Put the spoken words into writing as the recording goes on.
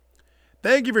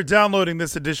Thank you for downloading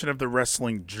this edition of the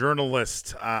Wrestling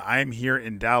Journalist. I'm here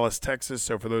in Dallas, Texas.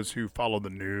 So for those who follow the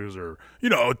news or,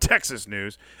 Texas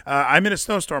news, I'm in a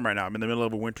snowstorm right now. I'm in the middle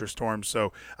of a winter storm.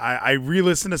 So I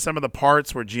re-listened to some of the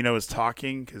parts where Gino is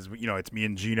talking because, it's me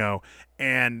and Gino.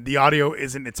 And the audio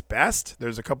isn't its best.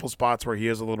 There's a couple spots where he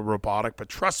is a little robotic. But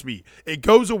trust me, it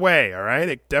goes away, all right?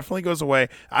 It definitely goes away.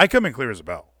 I come in clear as a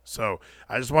bell. So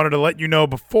I just wanted to let you know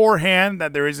beforehand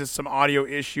that there is some audio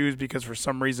issues because for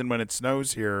some reason when it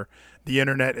snows here, the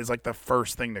internet is like the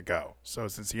first thing to go. So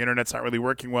since the internet's not really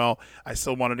working well, I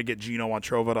still wanted to get Gino on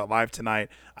Trovo.live tonight.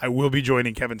 I will be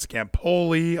joining Kevin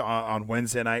Scampoli on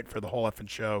Wednesday night for the whole effing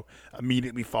show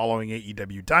immediately following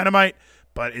AEW Dynamite.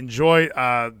 But enjoy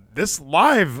this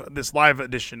live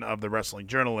edition of the Wrestling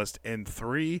Journalist in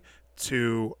 3,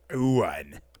 2,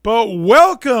 1. But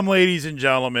welcome, ladies and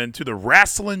gentlemen, to the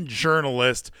Wrestling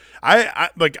Journalist.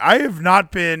 I have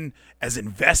not been as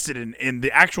invested in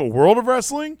the actual world of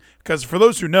wrestling because for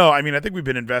those who know, I think we've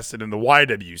been invested in the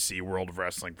YWC world of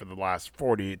wrestling for the last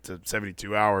 48 to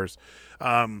 72 hours.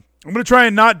 I'm going to try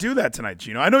and not do that tonight,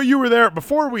 Gino. I know you were there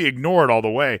before we ignore it all the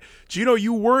way. Gino,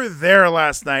 you were there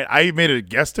last night. I made a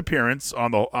guest appearance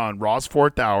on Raw's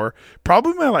 4th Hour,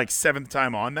 probably my seventh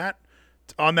time on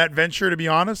that venture, to be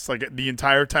honest. The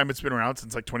entire time it's been around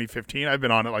since 2015, I've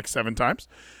been on it 7 times.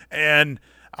 And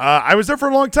I was there for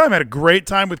a long time. I had a great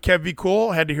time with Kev V.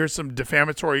 Cool. Had to hear some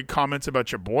defamatory comments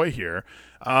about your boy here.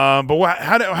 But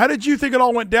how did you think it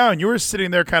all went down? You were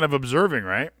sitting there kind of observing,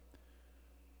 right?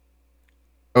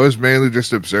 I was mainly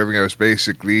just observing. I was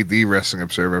basically the wrestling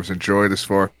observer. I was enjoying this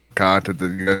for content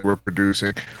that you guys were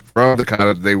producing from the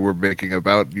content they were making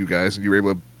about you guys, and you were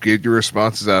able to get your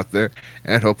responses out there,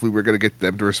 and hopefully we're going to get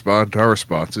them to respond to our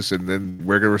responses, and then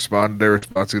we're going to respond to their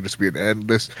responses. It'll just be an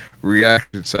endless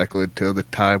reaction cycle until the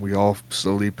time we all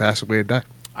slowly pass away and die.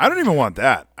 I don't even want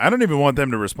that. I don't even want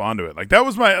them to respond to it. That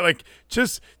was my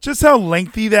just how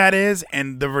lengthy that is,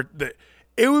 and the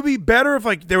it would be better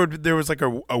if there was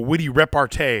a witty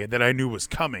repartee that I knew was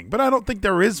coming, but I don't think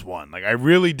there is one. I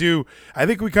really do. I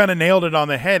think we kind of nailed it on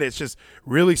the head. It's just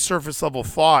really surface level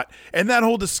thought, and that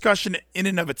whole discussion in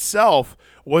and of itself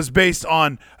was based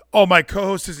on, oh, my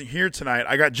co-host isn't here tonight.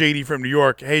 I got JD from New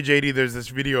York. Hey, JD, there's this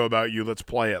video about you. Let's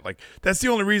play it. That's the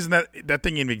only reason that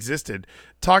thing even existed.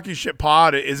 Talking Shit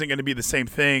Pod isn't going to be the same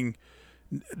thing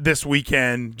this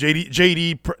weekend.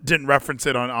 JD didn't reference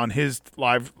it on his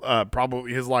live,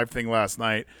 probably his live thing last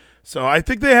night. So I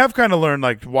think they have kind of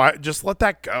learned why just let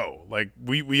that go.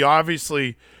 We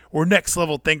obviously we're next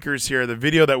level thinkers here. The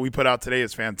video that we put out today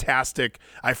is fantastic.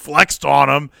 I flexed on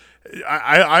them.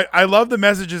 I love the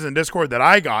messages in Discord that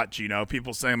I got, Gino.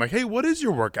 People saying hey, what is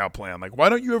your workout plan? Why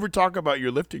don't you ever talk about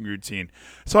your lifting routine?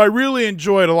 So I really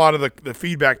enjoyed a lot of the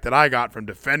feedback that I got from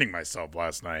defending myself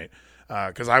last night.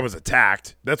 Because I was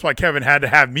attacked. That's why Kevin had to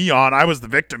have me on. I was the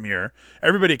victim here.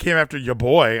 Everybody came after your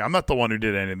boy. I'm not the one who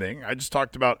did anything. I just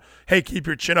talked about, hey, keep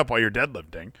your chin up while you're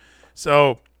deadlifting.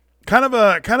 So kind of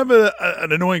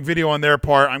an annoying video on their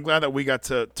part. I'm glad that we got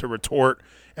to retort.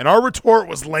 And our retort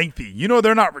was lengthy.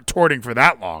 They're not retorting for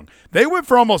that long. They went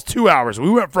for almost 2 hours. We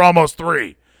went for almost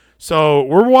 3. So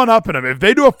we're one-upping them. If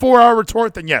they do a 4-hour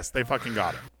retort, then yes, they fucking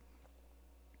got it.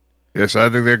 Yes, I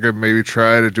think they're going to maybe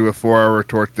try to do a 4-hour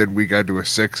retort, then we got to do a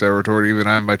 6-hour retort. Even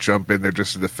I might jump in there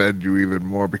just to defend you even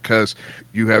more because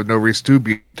you have no reason to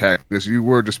be attacked because you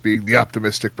were just being the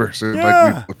optimistic person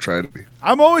like we will try to be.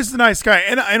 I'm always the nice guy.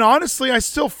 And honestly, I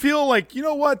still feel you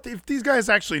know what? If these guys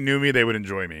actually knew me, they would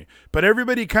enjoy me. But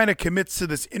everybody kind of commits to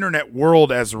this internet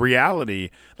world as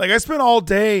reality. I spent all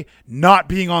day not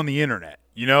being on the internet.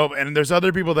 And there's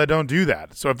other people that don't do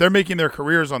that. So if they're making their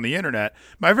careers on the internet,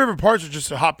 my favorite parts are just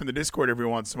to hop in the Discord every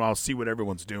once in a while, see what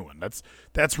everyone's doing.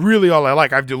 That's really all I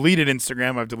like. I've deleted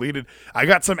Instagram. I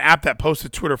got some app that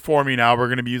posted Twitter for me now. We're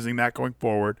going to be using that going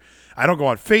forward. I don't go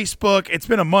on Facebook. It's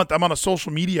been a month. I'm on a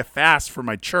social media fast for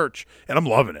my church, and I'm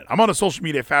loving it. I'm on a social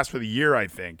media fast for the year, I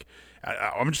think.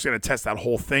 I'm just going to test that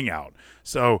whole thing out.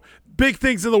 So big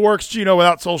things in the works, Gino,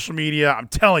 without social media. I'm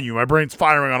telling you, my brain's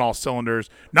firing on all cylinders.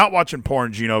 Not watching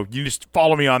porn, Gino. You just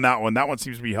follow me on that one. That one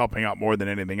seems to be helping out more than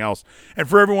anything else. And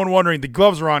for everyone wondering, the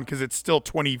gloves are on because it's still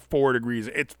 24 degrees.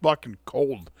 It's fucking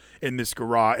cold in this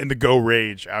garage, in the Go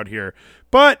Rage out here.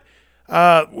 But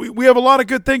we have a lot of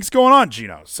good things going on,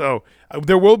 Gino. So I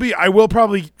will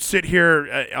probably sit here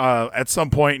at some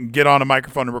point and get on a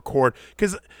microphone and record,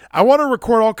 because I want to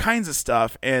record all kinds of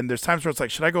stuff. And there's times where it's like,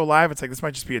 should I go live? It's like, this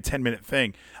might just be a 10-minute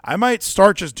thing. I might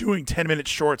start just doing 10-minute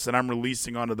shorts that I'm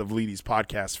releasing onto the Vlides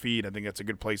podcast feed. I think that's a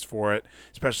good place for it,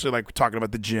 especially like talking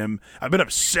about the gym. I've been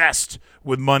obsessed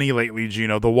with money lately,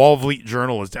 Gino. The Wall Vliet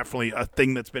Journal is definitely a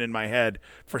thing that's been in my head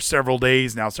for several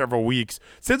days now, several weeks.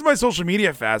 Since my social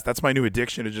media fast, that's my new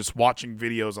addiction, is just watching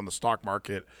videos on the stock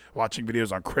market, watching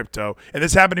videos on crypto. And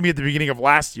this happened to me at the beginning of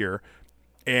last year,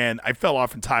 and I fell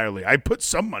off entirely. I put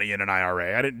some money in an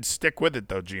IRA. I didn't stick with it,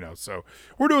 though, Gino. So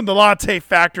we're doing the latte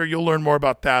factor. You'll learn more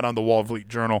about that on the Wall Vliet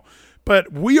Journal.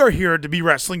 But we are here to be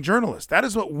wrestling journalists. That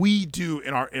is what we do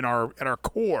at our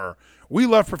core. We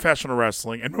love professional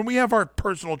wrestling, and when we have our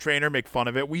personal trainer make fun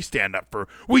of it, we stand up for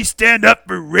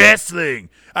wrestling.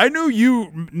 I knew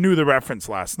you knew the reference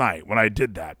last night when I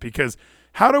did that, because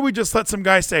how do we just let some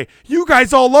guy say, you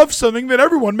guys all love something that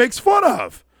everyone makes fun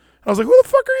of? I was like, who the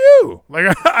fuck are you?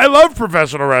 Like, I love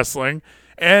professional wrestling,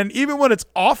 and even when it's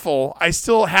awful, I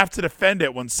still have to defend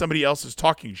it when somebody else is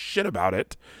talking shit about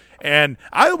it. And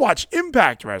I watch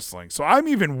Impact Wrestling, so I'm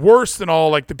even worse than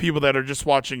all like the people that are just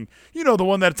watching, the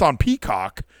one that's on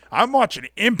Peacock. I'm watching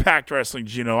Impact Wrestling,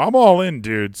 Gino. I'm all in,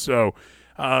 dude. So,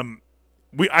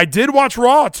 I did watch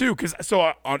Raw too,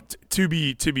 to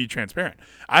be transparent,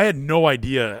 I had no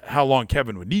idea how long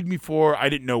Kevin would need me for. I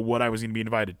didn't know what I was going to be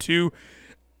invited to.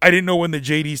 I didn't know when the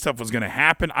JD stuff was going to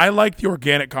happen. I like the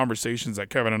organic conversations that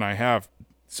Kevin and I have,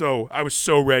 so I was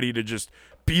so ready to just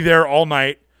be there all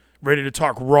night. Ready to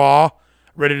talk Raw,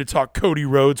 ready to talk Cody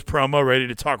Rhodes promo, ready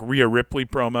to talk Rhea Ripley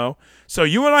promo. So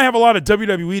you and I have a lot of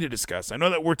WWE to discuss. I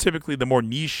know that we're typically the more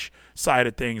niche side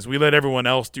of things. We let everyone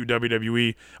else do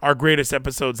WWE. Our greatest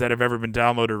episodes that have ever been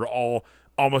downloaded are all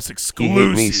almost exclusive. He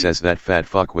hate me says that fat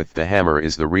fuck with the hammer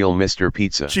is the real Mr.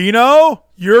 Pizza. Gino,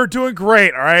 you're doing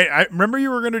great, all right? I remember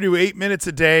you were going to do 8 minutes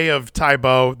a day of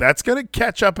Tybo. That's going to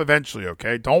catch up eventually,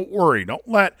 okay? Don't worry. Don't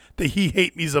let the he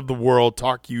hate me's of the world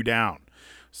talk you down.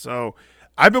 So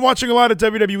I've been watching a lot of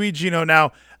WWE, Gino.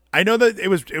 Now, I know that it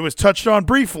was touched on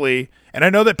briefly, and I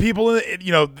know that people,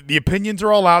 the opinions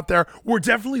are all out there. We're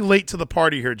definitely late to the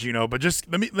party here, Gino, but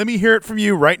just let me hear it from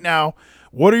you right now.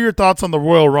 What are your thoughts on the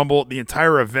Royal Rumble, the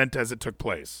entire event as it took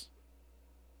place?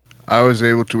 I was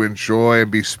able to enjoy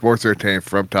and be sports entertained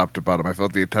from top to bottom. I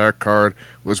felt the entire card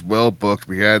was well booked.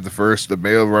 We had the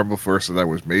male Rumble first, so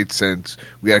that made sense.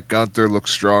 We had Gunther look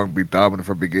strong, be dominant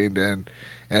from beginning to end,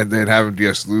 and then have him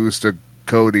just lose to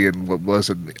Cody in what was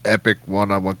an epic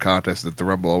one-on-one contest that the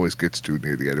Rumble always gets to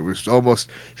near the end. It was almost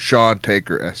Shawn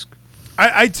Taker-esque.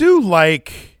 I do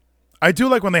like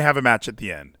when they have a match at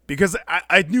the end, because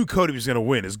I knew Cody was going to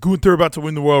win. Is Gunther about to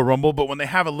win the Royal Rumble? But when they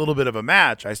have a little bit of a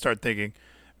match, I start thinking,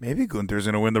 maybe Gunther's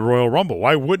going to win the Royal Rumble.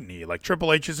 Why wouldn't he? Like,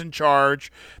 Triple H is in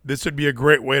charge. This would be a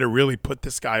great way to really put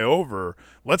this guy over.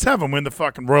 Let's have him win the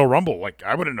fucking Royal Rumble. Like,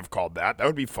 I wouldn't have called that. That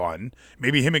would be fun.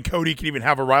 Maybe him and Cody could even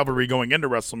have a rivalry going into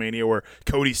WrestleMania where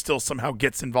Cody still somehow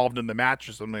gets involved in the match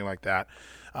or something like that.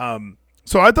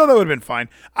 So I thought that would have been fine.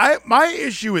 My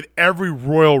issue with every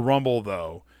Royal Rumble,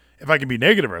 though, if I can be a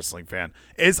negative wrestling fan,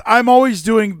 is I'm always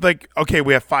doing, like, okay,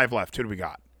 we have 5 left. Who do we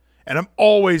got? And I'm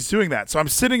always doing that. So I'm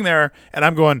sitting there and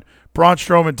I'm going, Braun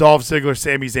Strowman, Dolph Ziggler,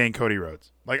 Sami Zayn, Cody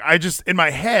Rhodes. Like, I just, in my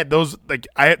head, those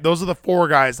are the 4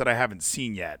 guys that I haven't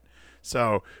seen yet.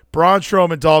 So Braun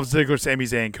Strowman, Dolph Ziggler, Sami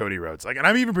Zayn, Cody Rhodes. Like, and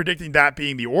I'm even predicting that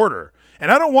being the order.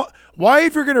 And I don't want, why,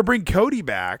 if you're going to bring Cody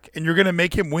back and you're going to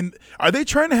make him win, are they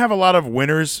trying to have a lot of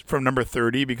winners from number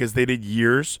 30 because they did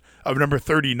years of number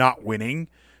 30 not winning?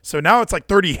 So now it's like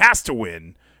 30 has to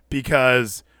win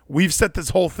because we've set this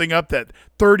whole thing up that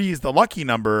 30 is the lucky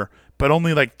number, but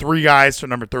only like 3 guys from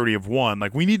number 30 have won.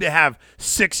 Like, we need to have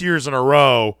 6 years in a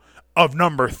row of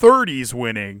number 30s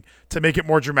winning to make it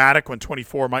more dramatic when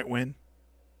 24 might win.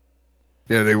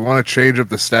 Yeah, they want to change up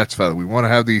the stats file. We want to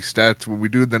have these stats when we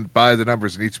do then by the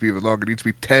numbers. It needs to be even longer. It needs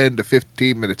to be 10 to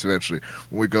 15 minutes eventually.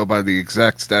 When we go by the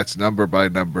exact stats number by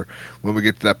number, when we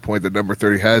get to that point that number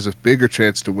 30 has a bigger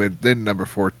chance to win than number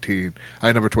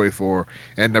 24,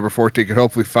 and number 14 can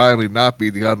hopefully finally not be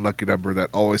the unlucky number that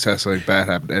always has something bad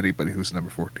happen to anybody who's number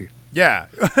 14. Yeah.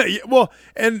 Well,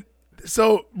 and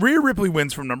so Rhea Ripley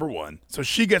wins from number 1. So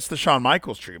she gets the Shawn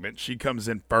Michaels treatment. She comes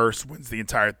in first, wins the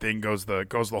entire thing, goes the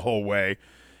whole way.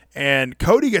 And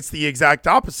Cody gets the exact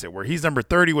opposite, where he's number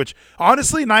 30, which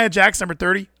honestly, Nia Jax number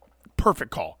 30, perfect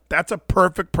call. That's a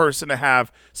perfect person to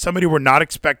have, somebody we're not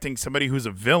expecting, somebody who's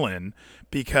a villain,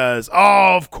 because,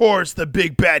 oh, of course, the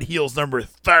big bad heel's number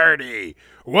 30.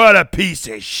 What a piece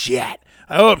of shit.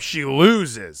 I hope she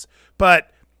loses.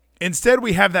 But Instead,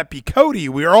 we have that be Cody.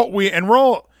 We're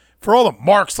all for all the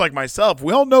marks like myself.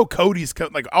 We all know Cody's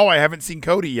like, oh, I haven't seen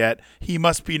Cody yet. He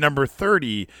must be number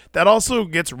 30. That also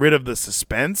gets rid of the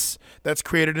suspense that's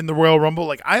created in the Royal Rumble.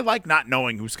 Like, I like not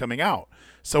knowing who's coming out.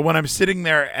 So when I'm sitting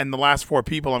there and the last 4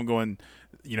 people, I'm going,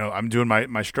 I'm doing my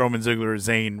Strowman, Ziggler,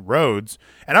 Zayn, Rhodes,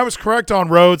 and I was correct on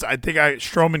Rhodes. I think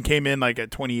Strowman came in like at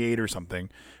 28 or something,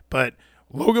 but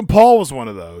Logan Paul was one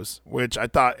of those, which I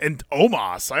thought, and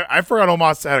Omos. I forgot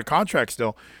Omos had a contract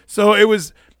still. So it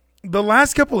was the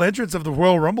last couple entrants of the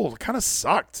Royal Rumble kind of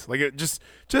sucked. Like, it just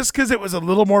because it was a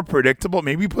little more predictable.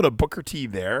 Maybe put a Booker T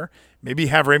there. Maybe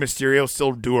have Rey Mysterio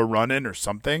still do a run-in or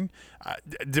something.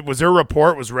 Was there a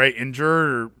report? Was Rey injured?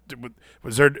 Or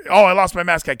was there, oh, I lost my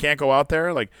mask, I can't go out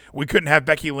there? Like, we couldn't have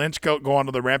Becky Lynch go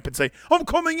onto the ramp and say, I'm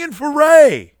coming in for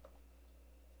Rey.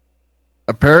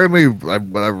 Apparently,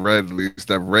 what I read at least,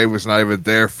 that Rey was not even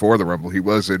there for the Rumble. He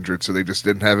was injured, so they just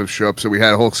didn't have him show up. So we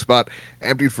had a whole spot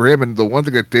emptied for him. And the one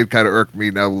thing that did kind of irk me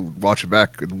now watching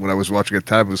back, and when I was watching at the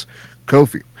time, was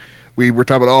Kofi. We were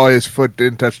talking about, his foot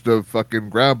didn't touch the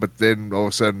fucking ground, but then all of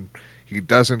a sudden he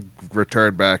doesn't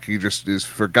return back. He just is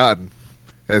forgotten,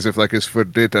 as if like his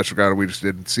foot did touch the ground and we just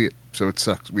didn't see it. So it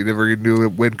sucks. We never even knew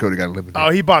when Cody got eliminated. Oh,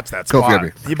 he botched that spot.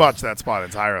 Kofi, He botched that spot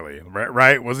entirely,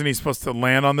 right? Wasn't he supposed to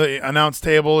land on the announce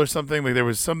table or something? Like, there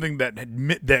was something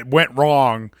that went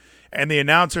wrong, and the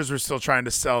announcers were still trying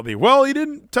to sell he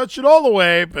didn't touch it all the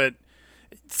way, but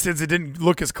since it didn't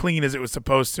look as clean as it was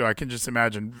supposed to, I can just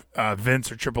imagine Vince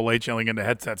or Triple H yelling into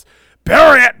headsets,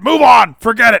 bury it, move on,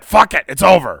 forget it, fuck it, it's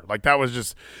over. Like, that was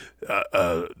just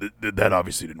that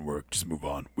obviously didn't work. Just move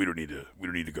on. We don't need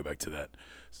to go back to that.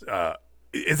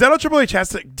 Is that how Triple H has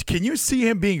to? Can you see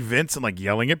him being Vince and like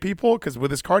yelling at people? Because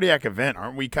with his cardiac event,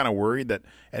 aren't we kind of worried that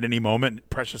at any moment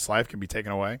precious life can be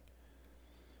taken away?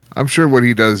 I'm sure what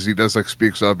he does like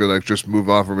speak, so I'll be like, just move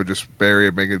on from it, just bury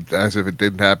it, make it as if it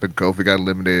didn't happen. Kofi got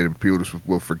eliminated, and people just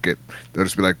will forget. They'll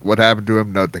just be like, what happened to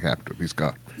him? Nothing happened to him. He's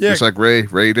gone. Yeah. Just like Rey.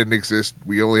 Rey didn't exist.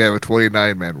 We only have a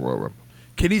 29-man Royal Rumble.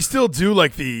 Can he still do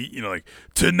like the, like,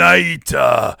 tonight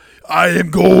I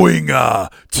am going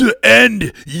to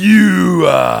end you?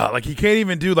 Like, he can't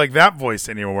even do like that voice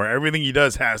anymore. Everything he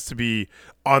does has to be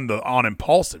on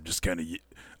impulsive, just kind of,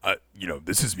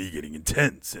 this is me getting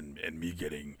intense and me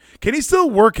getting. Can he still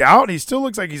work out? He still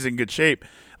looks like he's in good shape.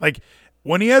 Like,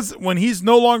 when he's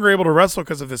no longer able to wrestle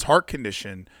because of this heart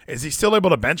condition, is he still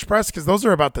able to bench press? Because those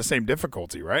are about the same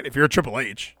difficulty, right? If you're a Triple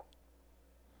H.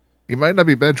 He might not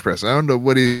be bench press. I don't know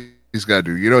what he's got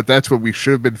to do. That's what we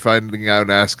should have been finding out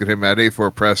and asking him at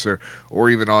A4 Presser or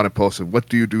even on Impulsive. What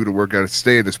do you do to work out and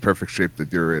stay in this perfect shape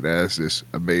that you're in as this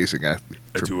amazing athlete?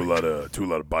 I do a lot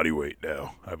of body weight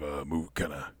now. I've moved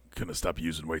kind of stopped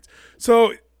using weights.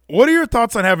 So, what are your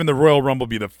thoughts on having the Royal Rumble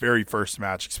be the very first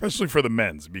match, especially for the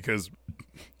men's? Because,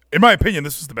 in my opinion,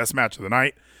 this was the best match of the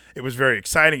night. It was very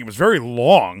exciting. It was very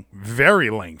long, very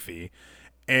lengthy,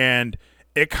 and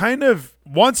it kind of,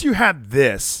 once you had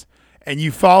this and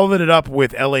you followed it up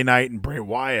with LA Knight and Bray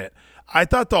Wyatt, I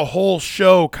thought the whole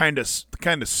show kind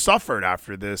of suffered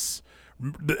after this.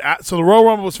 So the Royal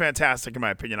Rumble was fantastic in my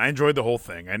opinion. I enjoyed the whole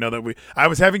thing. I know that I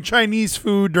was having Chinese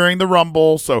food during the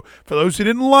Rumble, so for those who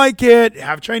didn't like it,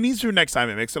 have Chinese food next time.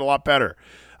 It makes it a lot better.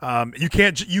 You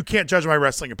can't judge my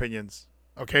wrestling opinions.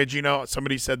 Okay, Gino,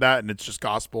 somebody said that, and it's just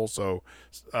gospel, so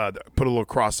put a little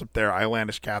cross up there.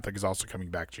 Islandish Catholic is also coming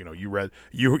back, Gino. You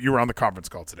were on the conference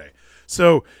call today.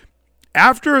 So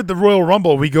after the Royal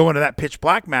Rumble, we go into that pitch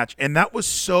black match, and that was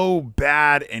so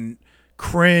bad and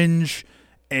cringe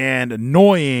and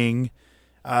annoying.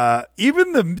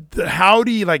 Even the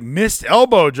Howdy, like, missed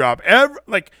elbow drop,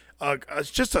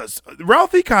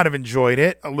 Ralphie kind of enjoyed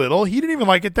it a little. He didn't even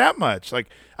like it that much. Like,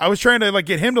 I was trying to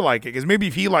get him to like it because maybe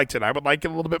if he liked it, I would like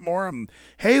it a little bit more.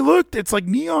 Hey, look, it's like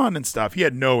neon and stuff. He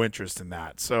had no interest in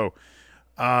that. So,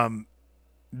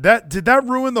 did that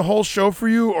ruin the whole show for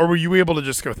you, or were you able to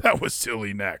just go, that was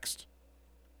silly next?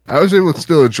 I was able to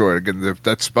still enjoy it. Again,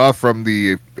 that spot from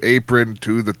the apron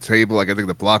to the table, I think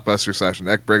the blockbuster /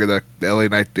 neckbreaker that LA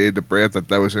Knight did to Bray, I thought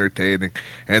that was entertaining.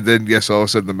 And then, yes, all of a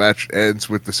sudden the match ends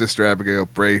with the Sister Abigail.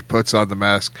 Bray puts on the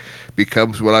mask,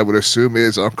 becomes what I would assume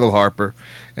is Uncle Harper.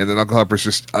 And then Uncle Harper's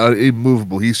just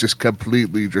immovable. He's just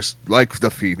completely just like the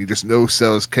Fiend. He just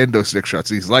no-sells kendo stick shots,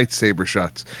 these lightsaber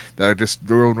shots that are just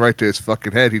thrown right to his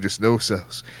fucking head. He just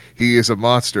no-sells. He is a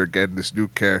monster again, this new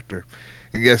character.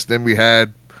 And yes, then we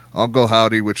had Uncle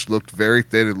Howdy, which looked very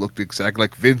thin. It looked exactly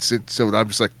like Vincent. So I'm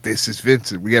just like, this is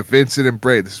Vincent. We have Vincent and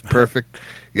Bray. This is perfect.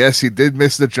 Yes, he did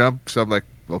miss the jump. So I'm like,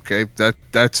 okay,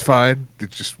 that's fine.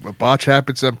 It's just a botch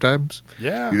happens sometimes.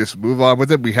 Yeah. You just move on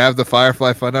with it. We have the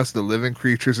Firefly Funhouse, the living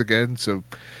creatures again. So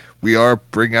we are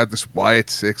bringing out this Wyatt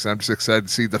Six. I'm just excited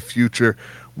to see the future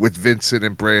with Vincent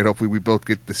and Bray, and hopefully we both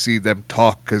get to see them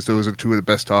talk, because those are two of the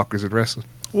best talkers in wrestling.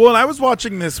 Well, and I was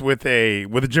watching this with a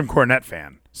Jim Cornette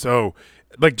fan. So,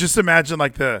 like, just imagine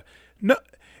like the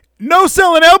no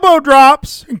selling elbow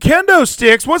drops and kendo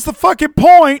sticks. What's the fucking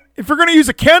point? If you're gonna use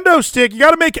a kendo stick, you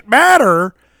got to make it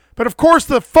matter. But of course,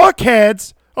 the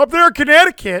fuckheads up there in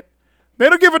Connecticut, they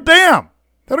don't give a damn.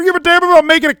 They don't give a damn about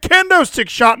making a kendo stick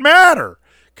shot matter.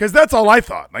 Because that's all I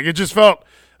thought. Like, it just felt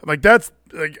like that's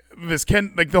like this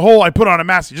like the whole I put on a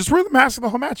mask. You just wear the mask of the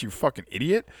whole match, you fucking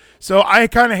idiot. So I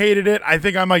kind of hated it. I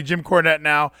think I'm like Jim Cornette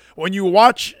now. When you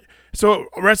watch, so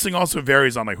wrestling also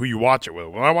varies on like who you watch it with.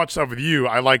 When I watch stuff with you,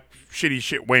 I like shitty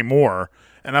shit way more.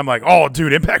 And I'm like, oh,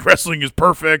 dude, Impact Wrestling is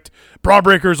perfect. Braun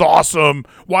Breaker is awesome.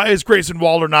 Why is Grayson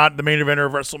Waller not the main eventer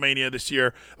of WrestleMania this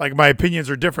year? Like, my opinions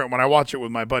are different when I watch it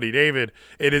with my buddy David.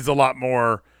 It is a lot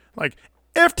more like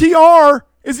FTR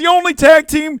is the only tag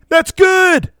team that's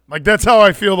good. Like, that's how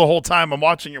I feel the whole time I'm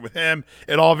watching it with him.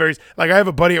 It all varies. Like, I have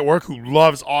a buddy at work who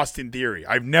loves Austin Theory.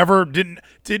 I've never didn't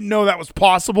know that was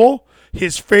possible.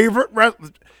 His favorite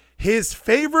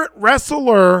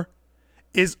wrestler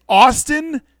is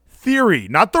Austin Theory,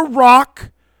 not The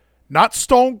Rock, not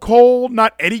Stone Cold,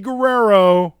 not Eddie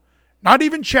Guerrero, not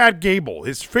even Chad Gable.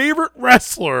 His favorite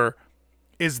wrestler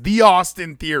is the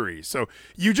Austin Theory. So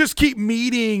you just keep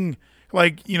meeting,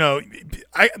 like, you know,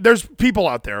 there's people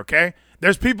out there, okay?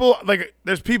 There's people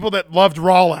that loved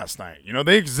Raw last night. You know,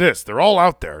 they exist. They're all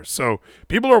out there. So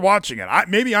people are watching it.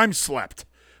 Maybe I'm slept.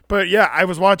 But yeah, I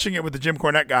was watching it with the Jim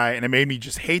Cornette guy, and it made me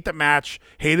just hate the match,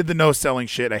 hated the no-selling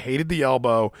shit, I hated the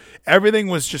elbow. Everything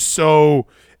was just so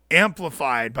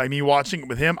amplified by me watching it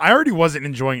with him. I already wasn't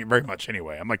enjoying it very much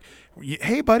anyway. I'm like,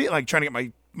 hey, buddy, like trying to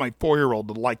get my 4-year-old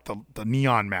to like the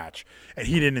neon match, and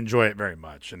he didn't enjoy it very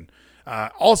much. And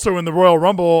also in the Royal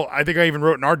Rumble, I think I even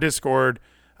wrote in our Discord,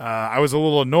 I was a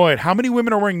little annoyed. How many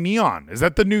women are wearing neon? Is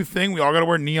that the new thing? We all got to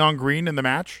wear neon green in the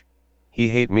match? He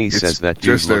hate me says that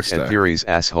dude looked at Theory's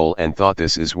asshole and thought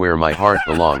this is where my heart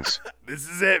belongs. This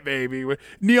is it, baby.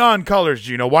 Neon colors,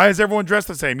 Gino. Why is everyone dressed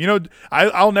the same? You know,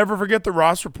 I'll never forget the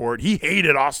Ross report. He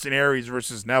hated Austin Aries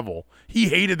versus Neville. He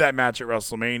hated that match at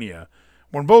WrestleMania.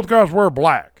 When both guys wear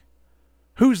black,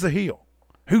 who's the heel?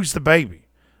 Who's the baby?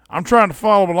 I'm trying to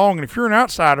follow along, and if you're an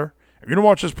outsider, if you're going to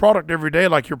watch this product every day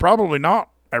like you're probably not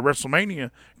at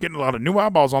WrestleMania, getting a lot of new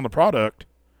eyeballs on the product,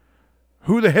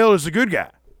 who the hell is the good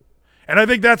guy? And I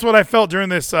think that's what I felt during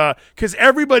this, because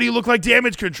everybody looked like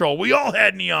Damage Control. We all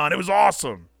had neon. It was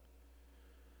awesome.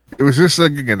 It was just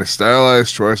like, again, a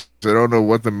stylized choice. I don't know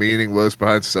what the meaning was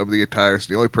behind some of the attires.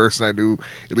 The only person I knew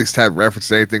at least had reference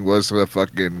to anything was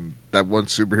that one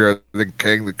superhero. I think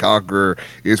Kang the Conqueror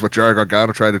is what Johnny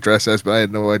Gargano tried to dress as, but I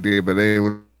had no idea about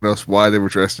anyone else why they were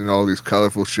dressed in all these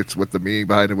colorful shits, what the meaning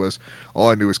behind it was. All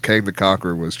I knew was Kang the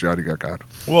Conqueror was Johnny Gargano.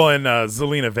 Well, and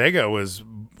Zelina Vega was,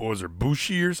 what was her,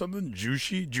 Bushi or something?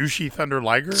 Jushi Thunder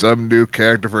Liger? Some new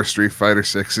character for Street Fighter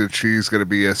 6, and she's going to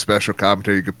be a special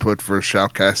commentator you could put for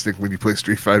shoutcasting when you play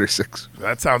Street Fighter 6.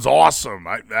 That sounds awesome.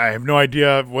 I have no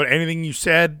idea what anything you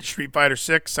said. Street Fighter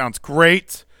 6 sounds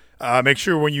great. Make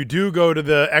sure when you do go to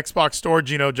the Xbox store,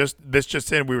 Gino, just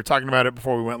in, we were talking about it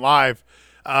before we went live,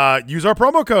 use our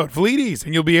promo code, Vleeties,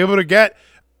 and you'll be able to get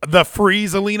the free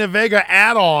Zelina Vega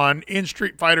add-on in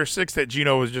Street Fighter 6 that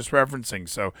Gino was just referencing.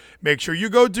 So make sure you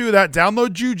go do that. Download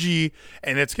Juji,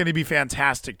 and it's going to be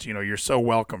fantastic, Gino. You're so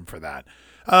welcome for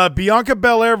that. Bianca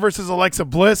Belair versus Alexa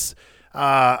Bliss.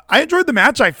 I enjoyed the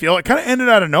match, I feel. It kind of ended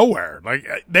out of nowhere. Like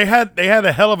they had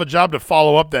a hell of a job to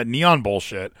follow up that neon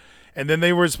bullshit, and then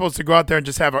they were supposed to go out there and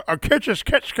just have a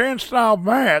catch-can style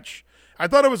match. I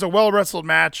thought it was a well-wrestled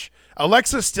match.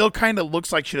 Alexa still kind of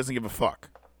looks like she doesn't give a fuck.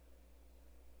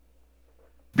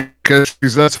 Because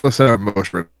she's not supposed to have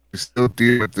emotion. She's still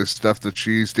dealing with this stuff that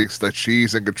she thinks that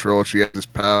she's in control. She has this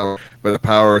power, but the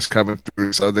power is coming through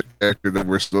this other character that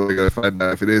we're slowly going to find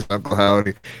out if it is Uncle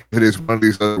Howdy, if it is one of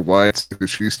these other Wyatts, because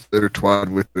she's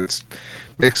intertwined with this.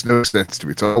 Makes no sense to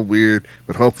me. It's all weird,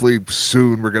 but hopefully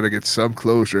soon we're going to get some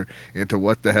closure into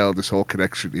what the hell this whole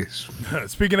connection is.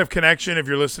 Speaking of connection, if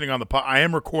you're listening on the I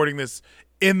am recording this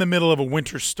in the middle of a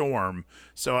winter storm.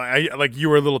 So I like you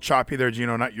were a little choppy there,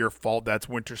 Gino. Not your fault. That's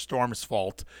Winter Storm's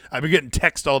fault. I've been getting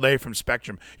text all day from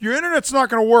Spectrum. Your internet's not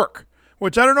going to work,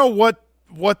 which I don't know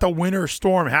what the winter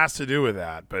storm has to do with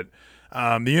that, but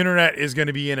the internet is going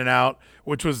to be in and out,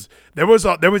 which was there was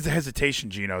a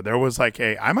hesitation, Gino. There was like,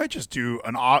 hey, I might just do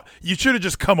you should have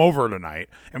just come over tonight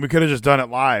and we could have just done it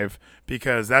live,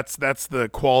 because that's the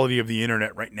quality of the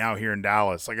internet right now here in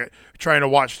Dallas. Like trying to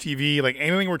watch TV, like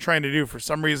anything we're trying to do, for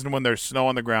some reason when there's snow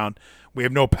on the ground, We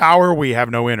have no power. We have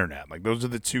no internet. Like, those are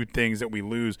the two things that we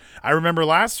lose. I remember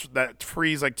that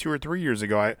freeze like 2 or 3 years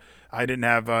ago. I didn't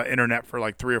have internet for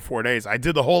like 3 or 4 days. I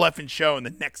did the whole effing show, and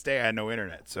the next day I had no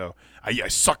internet. So I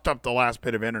sucked up the last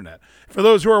bit of internet. For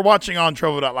those who are watching on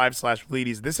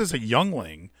Trovo.live/Bleedies, this is a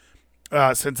youngling.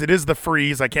 Since it is the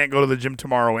freeze, I can't go to the gym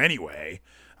tomorrow anyway.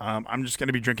 I'm just going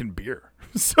to be drinking beer.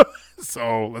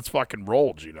 So let's fucking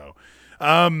roll, Gino.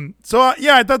 I thought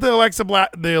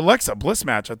the Alexa Bliss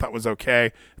match I thought was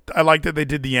okay. I liked that they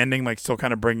did the ending, like still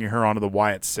kind of bringing her onto the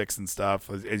Wyatt 6 and stuff,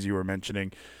 as you were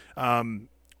mentioning.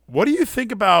 What do you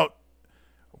think about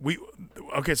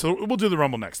so we'll do the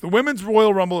Rumble next. The Women's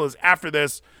Royal Rumble is after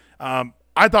this.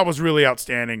 I thought was really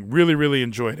outstanding. Really, really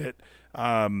enjoyed it.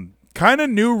 Kind of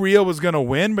knew Rhea was going to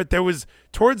win, but there was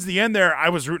towards the end there, I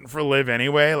was rooting for Liv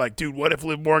anyway. Like, dude, what if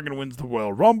Liv Morgan wins the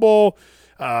Royal Rumble?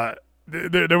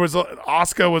 There was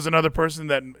Asuka was another person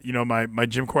that, you know, my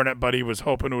Jim Cornette buddy was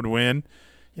hoping would win.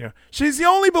 You know, she's the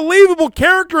only believable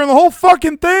character in the whole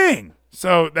fucking thing.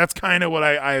 So that's kind of what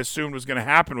I assumed was going to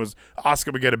happen, was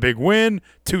Asuka would get a big win,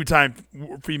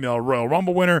 2-time female Royal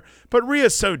Rumble winner. But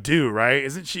Rhea's so due, right?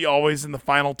 Isn't she always in the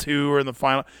final 2 or in the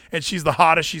final? And she's the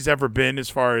hottest she's ever been as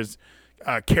far as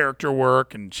character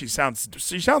work, and she sounds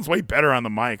way better on the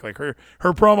mic. Like her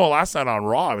promo last night on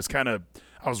Raw, I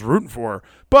was rooting for her.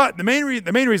 But the main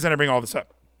reason I bring all this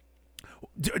up,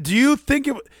 do you think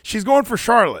she's going for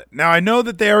Charlotte? Now, I know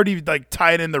that they already like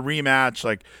tied in the rematch.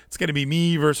 Like, it's going to be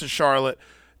me versus Charlotte.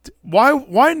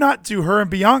 Why not do her and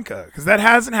Bianca? Because that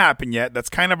hasn't happened yet. That's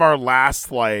kind of our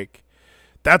last, like,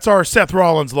 that's our Seth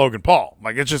Rollins, Logan Paul.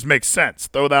 Like, it just makes sense.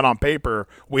 Throw that on paper.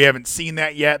 We haven't seen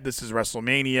that yet. This is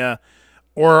WrestleMania.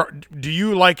 Or do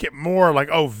you like it more like,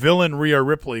 villain Rhea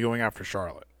Ripley going after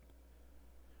Charlotte?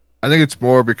 I think it's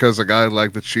more because a guy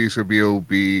like that she's going to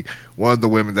be one of the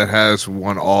women that has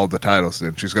won all the titles.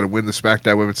 Then she's going to win the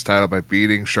SmackDown Women's title by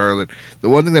beating Charlotte. The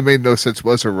one thing that made no sense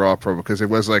was her Raw promo, because it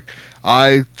was like,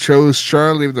 I chose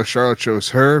Charlotte even though Charlotte chose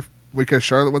her because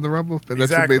Charlotte won the Rumble, and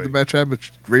that's what made the match happen.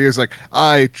 Rhea's like,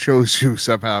 I chose you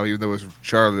somehow even though it was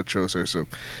Charlotte that chose her. So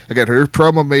again, her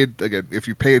promo if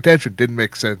you pay attention, didn't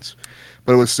make sense,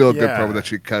 but it was still a good promo that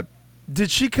she cut. Did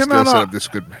she come out on this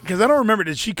good? Because I don't remember.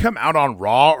 Did she come out on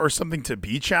Raw or something to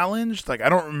be challenged? Like, I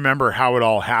don't remember how it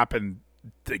all happened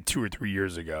like 2 or 3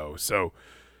 years ago. So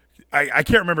I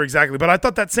can't remember exactly. But I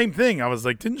thought that same thing. I was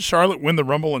like, didn't Charlotte win the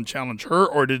Rumble and challenge her,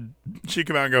 or did she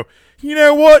come out and go, you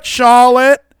know what,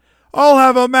 Charlotte, I'll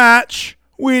have a match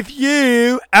with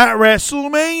you at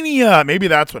WrestleMania? Maybe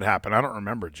that's what happened. I don't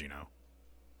remember, Gino.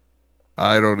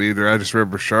 I don't either. I just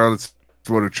remember Charlotte's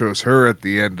one who chose her at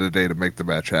the end of the day to make the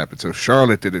match happen. So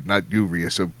Charlotte did it, not you, Rhea.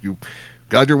 So you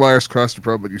got your wires crossed the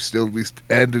promo, but you still at least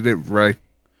ended it right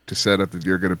to set up that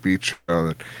you're going to beat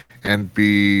Charlotte and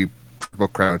be Triple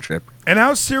Crown champion. And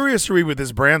how serious are we with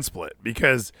this brand split?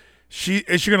 Because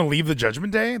is she going to leave the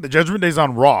Judgment Day? The Judgment Day's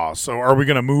on Raw. So are we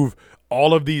going to move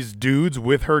all of these dudes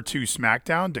with her to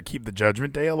SmackDown to keep the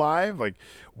Judgment Day alive? Like,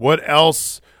 what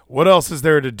else is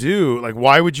there to do? Like,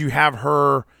 why would you have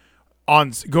her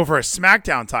go for a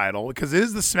SmackDown title? Because it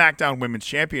is the SmackDown Women's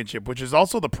Championship, which is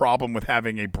also the problem with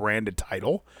having a branded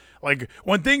title. Like,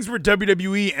 when things were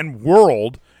WWE and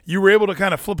World, you were able to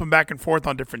kind of flip them back and forth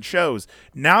on different shows.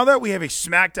 Now that we have a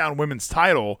SmackDown Women's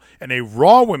title and a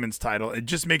Raw Women's title, it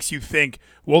just makes you think,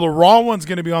 well, the Raw one's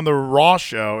going to be on the Raw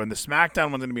show and the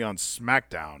SmackDown one's going to be on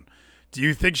SmackDown. Do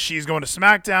you think she's going to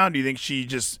SmackDown? Do you think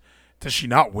does she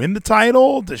not win the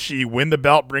title? Does she win the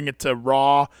belt, bring it to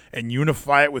Raw, and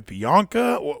unify it with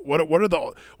Bianca?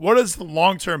 What is the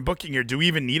long-term booking here? Do we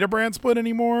even need a brand split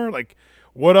anymore? Like,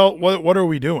 what else? What are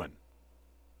we doing?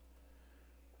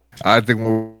 I think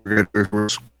we're going to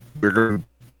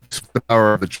split the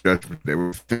power of the Judgment Day.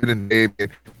 We're Finn and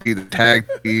Damien be the tag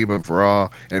team of Raw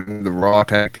and win the Raw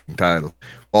tag team title.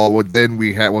 Then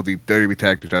we have the WWE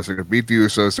tag team titles. They're going to beat the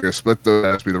Usos. They're going to split those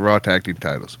as be the Raw tag team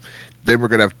titles. Then we're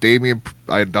going to have Damien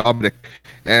and Dominic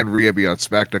and Rhea be on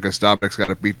SmackDown because Dominic's got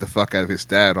to beat the fuck out of his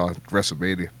dad on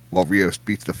WrestleMania while Rhea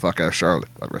beats the fuck out of Charlotte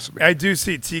on WrestleMania. I do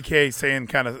see TK saying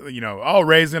kind of,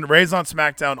 Ray's on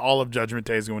SmackDown, all of Judgment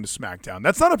Day is going to SmackDown.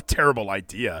 That's not a terrible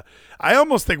idea. I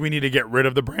almost think we need to get rid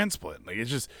of the brand split. Like,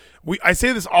 it's just, I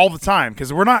say this all the time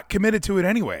because we're not committed to it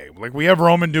anyway. Like, we have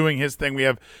Roman doing his thing.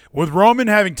 With Roman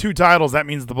having 2 titles, that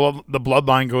means the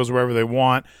bloodline goes wherever they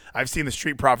want. I've seen the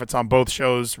Street Profits on both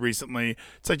shows recently.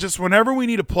 It's like, just whenever we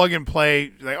need to plug and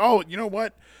play, like, oh, you know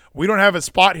what? We don't have a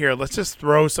spot here. Let's just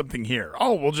throw something here.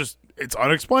 Oh, it's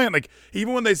unexplained. Like,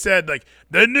 even when they said, like,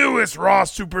 the newest Raw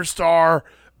superstar,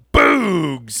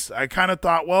 Boogs, I kind of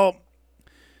thought, well,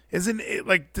 isn't it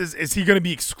like, is he going to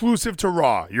be exclusive to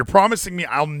Raw? You're promising me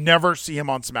I'll never see him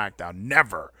on SmackDown.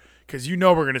 Never. because we're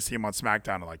going to see him on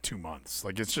SmackDown in like 2 months.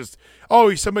 Like, it's just, oh,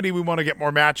 he's somebody we want to get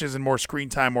more matches and more screen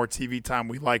time, more TV time.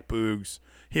 We like Boogs.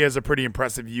 He has a pretty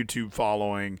impressive YouTube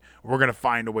following. We're going to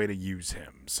find a way to use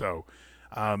him. So,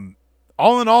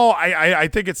 all in all, I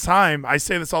think it's time. I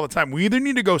say this all the time. We either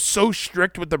need to go so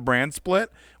strict with the brand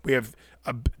split. We have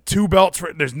 2 belts.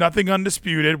 There's nothing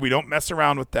undisputed. We don't mess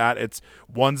around with that. It's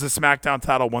one's a SmackDown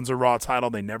title, one's a Raw title.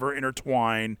 They never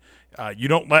intertwine. You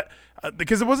don't let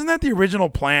because it wasn't that the original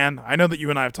plan. I know that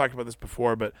you and I have talked about this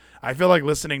before, but I feel like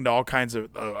listening to all kinds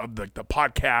of the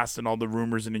podcasts and all the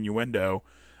rumors and innuendo.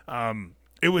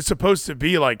 It was supposed to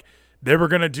be like they were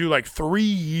going to do like 3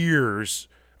 years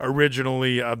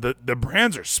originally. The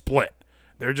brands are split.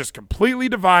 They're just completely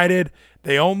divided.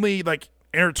 They only like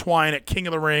intertwine at King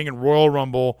of the Ring and Royal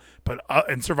Rumble, but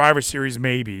and Survivor Series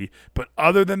maybe. But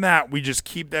other than that, we just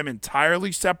keep them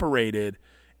entirely separated.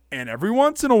 And every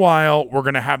once in a while, we're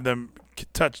going to have them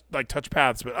touch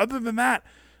paths. But other than that,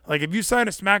 like if you sign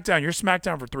a SmackDown, you're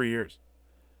SmackDown for 3 years.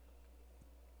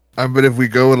 But if we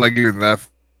go like even that,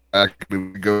 actually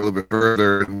we go a little bit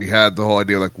further, and we had the whole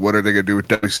idea like, what are they going to do with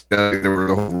WCW? There were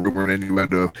the whole rumor and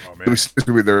innuendo of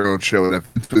WCW with their own show, and if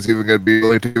Vince was even going to be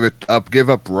willing to give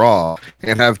up Raw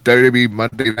and have WWE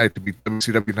Monday Night to be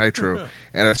WCW Nitro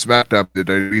and a SmackDown the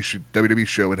WWE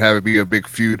show and have it be a big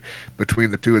feud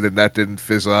between the two, and then that didn't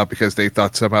fizzle out because they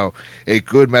thought somehow a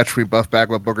good match between Buff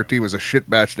Bagwell and Booker T was a shit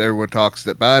match that everyone talks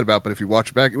that bad about, but if you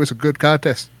watch it back, it was a good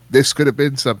contest. This could have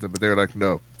been something, but they're like,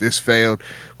 no, this failed.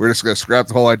 We're just going to scrap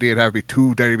the whole idea and have it be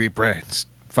 2 WWE brands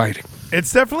fighting.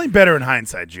 It's definitely better in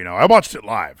hindsight, Gino. I watched it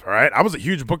live, all right? I was a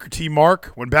huge Booker T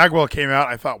mark. When Bagwell came out,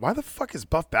 I thought, why the fuck is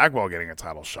Buff Bagwell getting a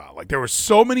title shot? Like, there were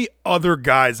so many other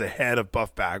guys ahead of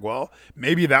Buff Bagwell.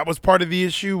 Maybe that was part of the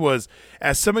issue was,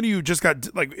 as somebody who just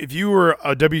got, like, if you were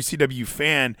a WCW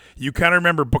fan, you kind of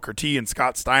remember Booker T and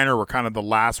Scott Steiner were kind of the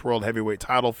last World Heavyweight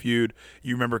title feud.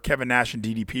 You remember Kevin Nash and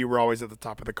DDP were always at the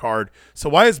top of the card. So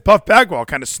why is Buff Bagwell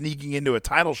kind of sneaking into a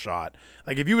title shot?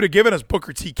 Like, if you would have given us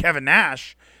Booker T, Kevin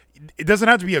Nash, it doesn't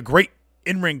have to be a great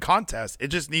in-ring contest. It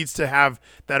just needs to have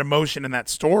that emotion and that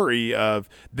story of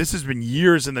this has been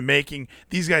years in the making.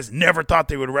 These guys never thought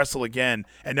they would wrestle again,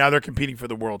 and now they're competing for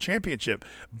the world championship.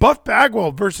 Buff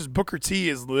Bagwell versus Booker T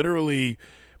is literally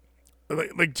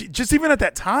like just even at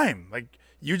that time, like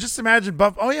you just imagine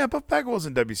Buff Bagwell's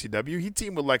in WCW. He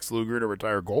teamed with Lex Luger to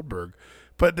retire Goldberg,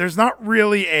 but there's not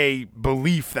really a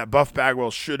belief that Buff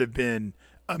Bagwell should have been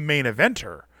a main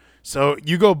eventer. So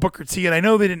you go Booker T, and I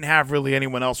know they didn't have really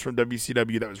anyone else from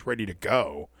WCW that was ready to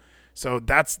go. So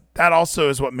that also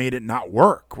is what made it not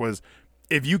work, was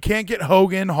if you can't get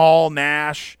Hogan, Hall,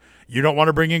 Nash, you don't want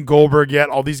to bring in Goldberg yet.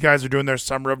 All these guys are doing their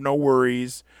Summer of No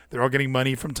Worries. They're all getting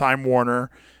money from Time Warner.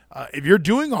 If you're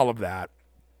doing all of that,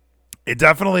 it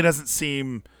definitely doesn't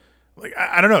seem like,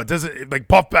 I don't know. It doesn't, like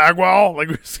Buff Bagwell, like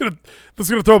we're just gonna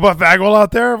throw Buff Bagwell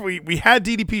out there. We had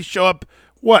DDP show up,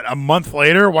 what, a month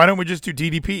later? Why don't we just do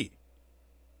DDP?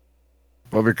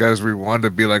 Well, because we wanted to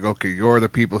be like, okay, you're the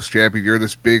people's champion. You're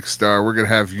this big star. We're going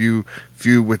to have you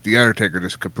feud with The Undertaker,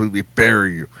 just completely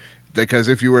bury you. Because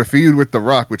if you were feud with The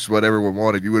Rock, which is what everyone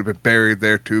wanted, you would have been buried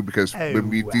there too. Because when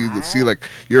we see like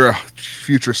you're a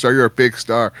future star, you're a big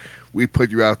star, we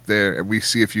put you out there and we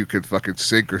see if you can fucking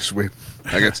sink or swim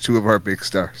against 2 of our big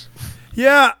stars.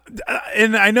 Yeah,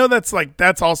 and I know that's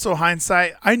also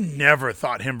hindsight. I never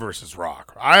thought him versus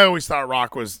Rock. I always thought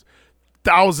Rock was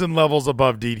 1,000 levels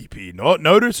above DDP.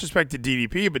 No disrespect to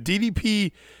DDP, but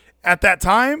DDP at that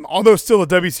time, although still a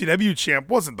WCW champ,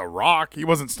 wasn't The Rock. He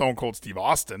wasn't Stone Cold Steve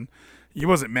Austin. He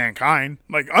wasn't Mankind.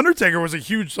 Like, Undertaker was a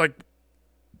huge,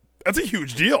 that's a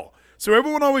huge deal. So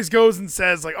everyone always goes and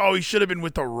says, like, oh, he should have been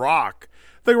with The Rock.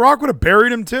 The Rock would have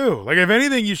buried him too. Like, if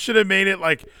anything, you should have made it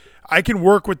like, I can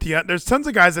work with there's tons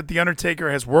of guys that The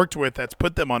Undertaker has worked with that's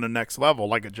put them on the next level,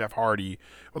 like a Jeff Hardy.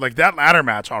 Like that ladder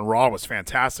match on Raw was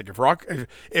fantastic.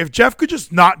 If Jeff could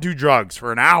just not do drugs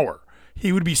for an hour,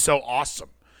 he would be so awesome.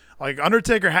 Like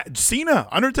Undertaker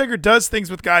does things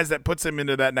with guys that puts him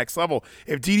into that next level.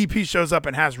 If DDP shows up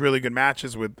and has really good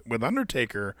matches with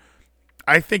Undertaker,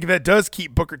 I think that does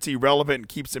keep Booker T relevant and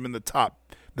keeps him in the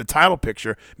title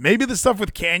picture. Maybe the stuff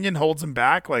with Canyon holds him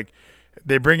back. Like,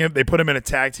 they put him in a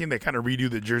tag team. They kind of redo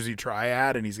the Jersey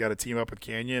Triad, and he's got to team up with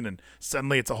Canyon, and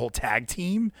suddenly it's a whole tag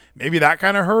team. Maybe that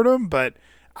kind of hurt him, but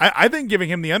I think giving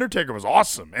him The Undertaker was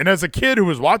awesome. And as a kid who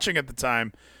was watching at the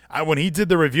time, when he did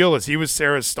the reveal as he was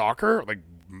Sarah's stalker, like,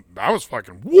 I was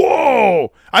fucking,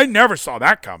 whoa! I never saw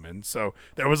that coming. So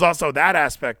there was also that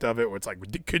aspect of it where it's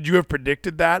like, could you have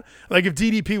predicted that? Like, if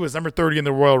DDP was number 30 in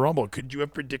the Royal Rumble, could you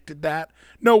have predicted that?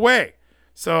 No way.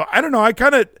 So I don't know.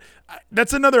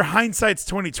 That's another hindsight's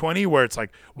 2020 where it's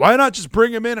like, why not just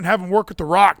bring him in and have him work with The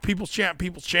Rock, people's champ,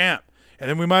 and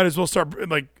then we might as well start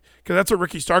like, because that's what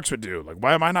Ricky Starks would do. Like,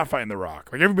 why am I not fighting The Rock?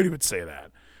 Like everybody would say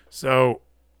that. So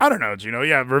I don't know, Gino.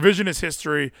 Yeah, revisionist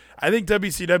history. I think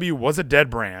WCW was a dead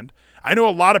brand. I know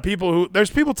a lot of people there's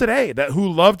people today who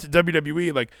loved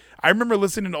WWE. Like I remember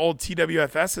listening to old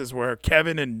TWFSs where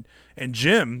Kevin and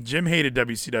Jim hated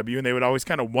WCW, and they would always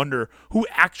kind of wonder who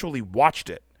actually watched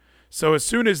it. So as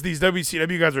soon as these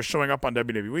WCW guys were showing up on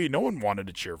WWE, no one wanted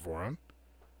to cheer for them.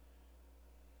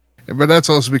 But that's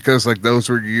also because like those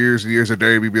were years and years of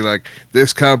WWE be like,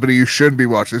 this company you shouldn't be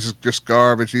watching. This is just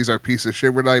garbage. These are a piece of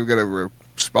shit. We're not even going to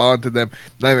respond to them,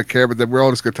 not even care about them. We're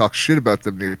all just going to talk shit about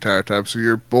them the entire time. So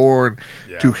you're born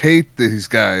to hate these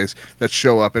guys that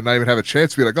show up and not even have a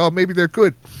chance to be like, oh, maybe they're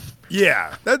good.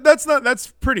 Yeah, that's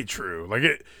pretty true.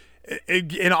 Like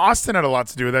and Austin had a lot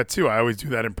to do with that too. I always do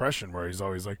that impression where he's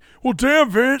always like, well, damn,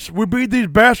 Vince, we beat these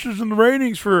bastards in the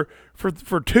ratings for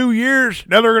 2 years.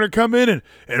 Now they're going to come in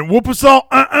and whoop us all.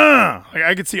 Like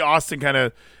I could see Austin kind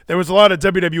of, there was a lot of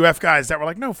WWF guys that were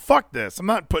like, no, fuck this. I'm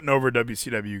not putting over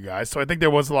WCW guys. So I think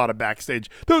there was a lot of backstage.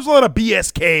 There was a lot of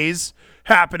BSKs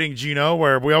happening, Gino,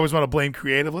 where we always want to blame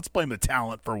creative. Let's blame the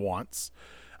talent for once.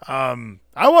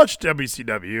 I watched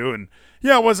WCW, and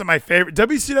yeah, it wasn't my favorite.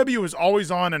 WCW was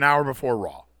always on an hour before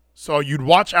Raw. So you'd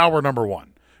watch hour number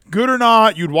 1. Good or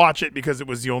not, you'd watch it because it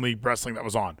was the only wrestling that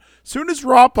was on. Soon as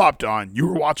Raw popped on, you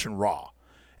were watching Raw.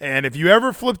 And if you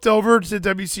ever flipped over to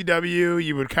WCW,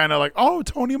 you would kind of like, oh,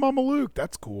 Tony Mama Luke,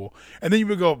 that's cool. And then you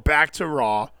would go back to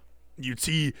Raw. You'd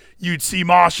see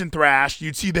Mosh and Thrash.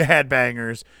 You'd see the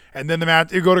Headbangers. And then the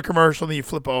match, you go to commercial, and then you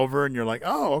flip over, and you're like,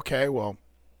 oh, okay, well,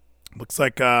 looks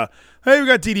like, hey, we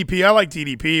got DDP. I like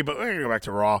DDP, but we're going to go back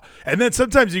to Raw. And then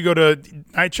sometimes you go to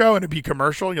Nitro and it'd be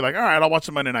commercial. You're like, all right, I'll watch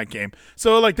the Monday night game.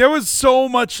 So, like, there was so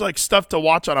much, like, stuff to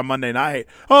watch on a Monday night.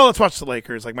 Oh, let's watch the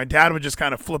Lakers. Like, my dad would just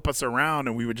kind of flip us around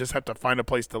and we would just have to find a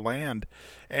place to land.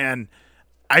 And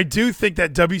I do think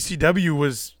that WCW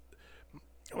was,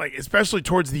 like, especially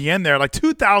towards the end there, like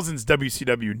 2000s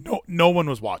WCW, no one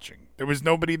was watching. There was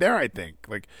nobody there, I think.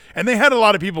 Like, and they had a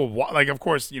lot of people, like, of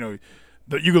course, you know,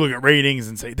 you can look at ratings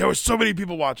and say there were so many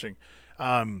people watching,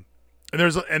 and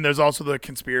there's also the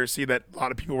conspiracy that a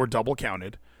lot of people were double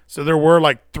counted. So there were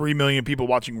like 3 million people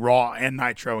watching Raw and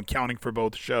Nitro and counting for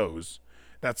both shows.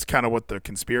 That's kind of what the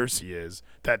conspiracy is,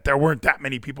 that there weren't that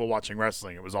many people watching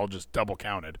wrestling. It was all just double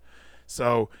counted.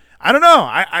 So I don't know.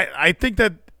 I think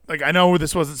that, like, I know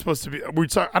this wasn't supposed to be.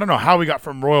 I don't know how we got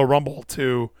from Royal Rumble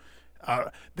to.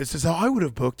 This is how I would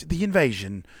have booked the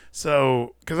invasion.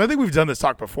 So, because I think we've done this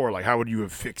talk before, like how would you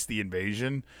have fixed the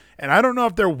invasion? And I don't know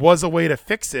if there was a way to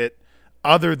fix it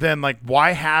other than like,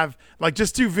 why have, like,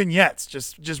 just do vignettes,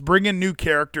 just bring in new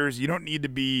characters. You don't need to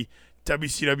be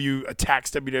WCW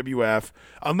attacks WWF.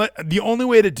 The only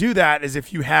way to do that is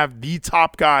if you have the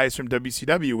top guys from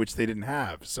WCW, which they didn't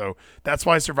have. So that's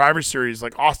why Survivor Series,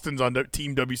 like Austin's on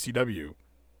Team WCW.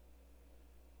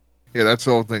 Yeah, that's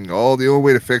the whole thing. The only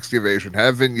way to fix the invasion,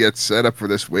 have vignettes set up for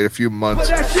this, wait a few months,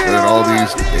 and then all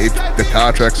the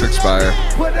contracts expire.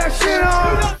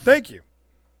 Thank you.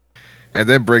 And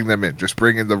then bring them in. Just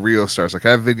bring in the real stars. Like,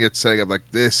 have vignettes saying, like,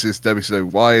 this is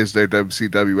WCW. Why is there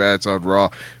WCW ads on Raw?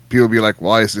 People be like,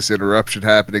 why is this interruption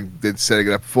happening? Then setting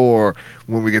it up for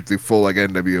when we get the full, like,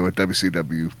 NWO and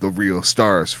WCW, the real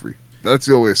stars free. That's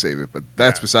the only way to save it, but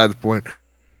that's beside the point.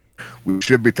 We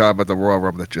should be talking about the Royal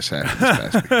Rumble that just happened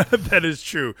this past week. That is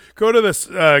true. Go to this.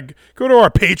 Go to our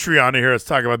Patreon here. Let's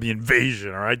talk about the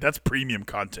invasion. All right, that's premium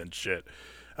content shit.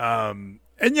 And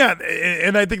yeah,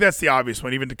 and I think that's the obvious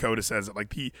one. Even Dakota says it.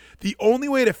 Like the only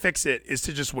way to fix it is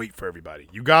to just wait for everybody.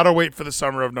 You gotta wait for the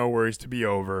Summer of No Worries to be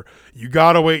over. You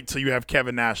gotta wait till you have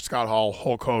Kevin Nash, Scott Hall,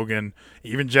 Hulk Hogan,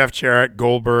 even Jeff Jarrett,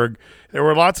 Goldberg. There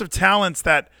were lots of talents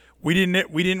that we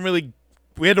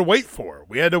had to wait for.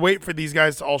 We had to wait for these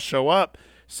guys to all show up.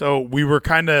 So we were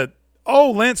kind of,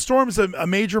 Lance Storm's a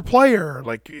major player.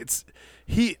 Like,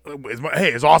 hey,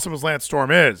 as awesome as Lance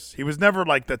Storm is, he was never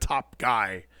like the top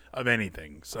guy of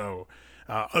anything. So,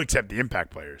 except the Impact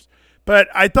players. But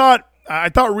I thought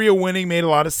Rhea winning made a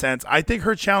lot of sense. I think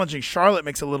her challenging Charlotte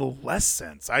makes a little less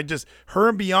sense. Her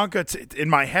and Bianca in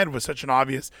my head was such an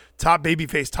obvious top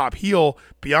babyface, top heel.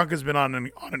 Bianca's been on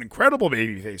an incredible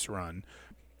babyface run.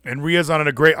 And Rhea's on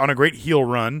a great heel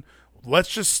run. Let's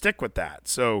just stick with that.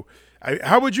 So,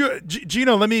 how would you,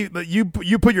 Gino? You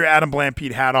put your Adam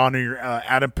Blampied hat on, or your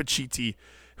Adam Pacitti.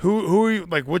 Who are you,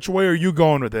 like? Which way are you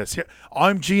going with this?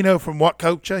 I'm Gino from What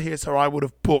Culture. Here's how I would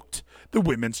have booked the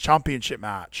women's championship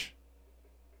match.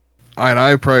 And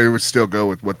I probably would still go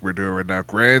with what we're doing right now.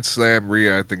 Grand Slam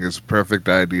Rhea, I think, is a perfect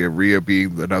idea. Rhea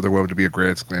being another woman to be a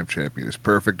Grand Slam champion is a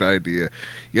perfect idea.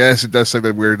 Yes, it does sound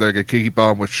that we're like a kiki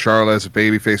bomb with Charlotte as a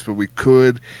babyface, but we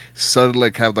could suddenly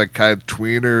like have like kind of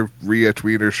tweener, Rhea,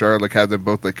 tweener, Charlotte, like have them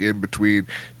both like in between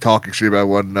talking shit about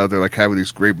one another, like having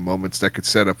these great moments that could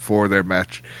set up for their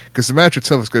match. Because the match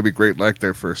itself is going to be great, like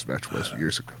their first match was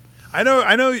years ago. I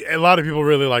know a lot of people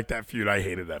really like that feud. I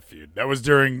hated that feud. That was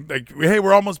during, like, hey,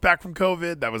 we're almost back from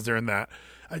COVID. That was during that.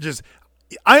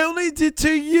 I only did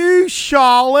to you,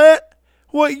 Charlotte,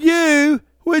 what you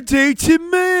would do to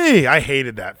me. I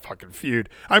hated that fucking feud.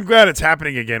 I'm glad it's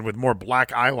happening again with more black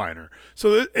eyeliner.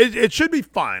 So it should be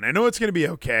fine. I know it's going to be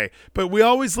okay. But we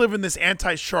always live in this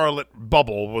anti-Charlotte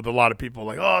bubble with a lot of people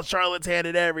like, oh, Charlotte's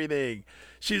handed everything.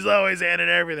 She's always handed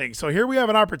everything. So here we have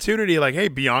an opportunity like, hey,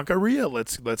 Bianca Rhea,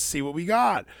 let's see what we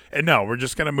got. And no, we're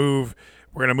just going to move.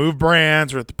 We're going to move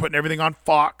brands. We're putting everything on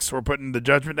Fox. We're putting the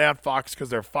Judgment Day on Fox because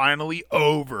they're finally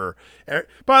over.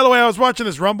 By the way, I was watching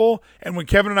this Rumble, and when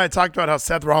Kevin and I talked about how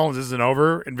Seth Rollins isn't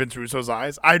over in Vince Russo's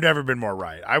eyes, I've never been more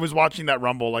right. I was watching that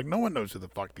Rumble like no one knows who the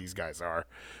fuck these guys are.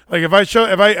 Like if I was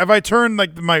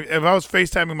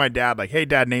FaceTiming my dad, like, hey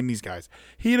dad, name these guys.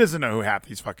 He doesn't know who half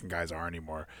these fucking guys are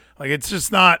anymore. Like it's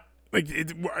just not. Like,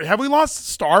 have we lost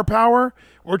star power?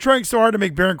 We're trying so hard to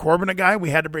make Baron Corbin a guy. We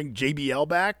had to bring JBL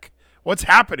back. What's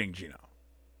happening, Gino?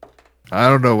 I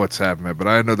don't know what's happening, but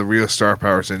I know the real star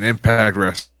power is in Impact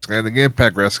Wrestling. I think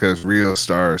Impact Wrestling has real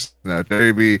stars. Now,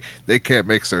 WWE, they can't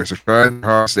make stars. They're trying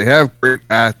hard. They have great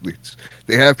athletes.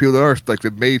 They have people that are like the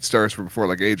made stars from before,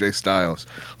 like AJ Styles,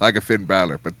 like a Finn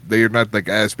Balor, but they are not like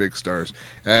as big stars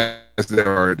as they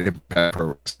are in Impact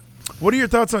Wrestling. What are your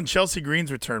thoughts on Chelsea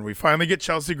Green's return? We finally get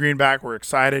Chelsea Green back. We're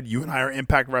excited. You and I are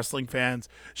Impact Wrestling fans.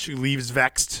 She leaves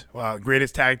vexed.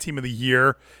 Greatest tag team of the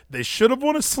year. They should have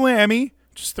won a Slammy.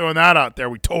 Just throwing that out there.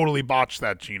 We totally botched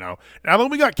that, Gino. Now that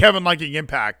we got Kevin liking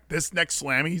Impact, this next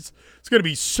Slammys, it's going to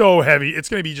be so heavy. It's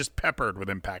going to be just peppered with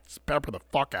Impact. Just pepper the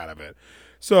fuck out of it.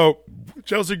 So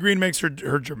Chelsea Green makes her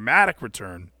dramatic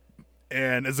return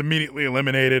and is immediately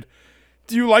eliminated.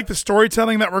 Do you like the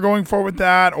storytelling that we're going for with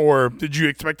that, or did you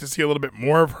expect to see a little bit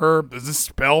more of her? Does this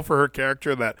spell for her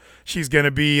character that she's going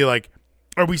to be like,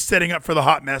 are we setting up for the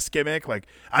hot mess gimmick? Like,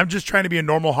 I'm just trying to be a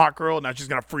normal hot girl, and now she's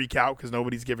going to freak out because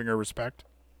nobody's giving her respect?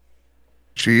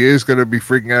 She is going to be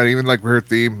freaking out, even like her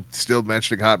theme, still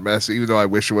mentioning Hot Mess, even though I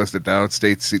wish it was the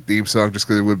Downstate theme song, just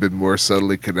because it would have been more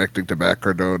subtly connecting to Matt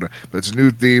Cardona. But it's a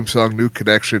new theme song, new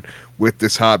connection with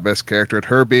this Hot Mess character, and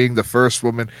her being the first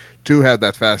woman to have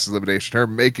that fast elimination, her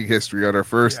making history on her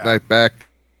first night back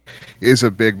is a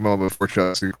big moment for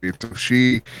Chelsea Green. So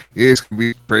she is going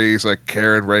to be praised like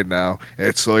Karen right now, and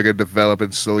it's slowly going to develop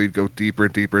and slowly go deeper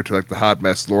and deeper into like the Hot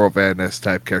Mess Laurel Van Ness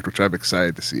type character, which I'm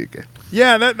excited to see again.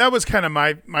 Yeah, that was kind of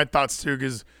my thoughts too,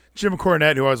 because Jim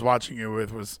Cornette, who I was watching it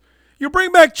with, was, you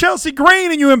bring back Chelsea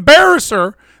Green and you embarrass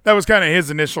her. That was kind of his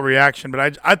initial reaction,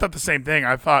 but I thought the same thing.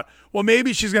 I thought, well,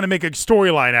 maybe she's going to make a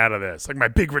storyline out of this, like my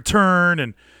big return,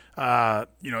 and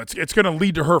it's going to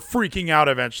lead to her freaking out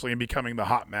eventually and becoming the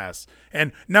hot mess.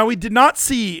 And now we did not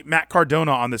see Matt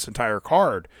Cardona on this entire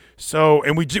card, so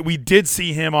and we did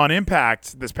see him on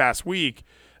Impact this past week.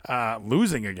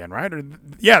 Losing again, right?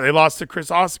 They lost to Chris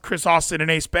Austin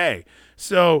and Ace Bay.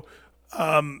 So,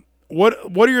 what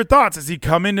are your thoughts? Does he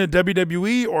come into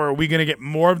WWE, or are we going to get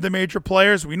more of the major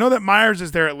players? We know that Myers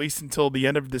is there at least until the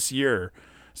end of this year.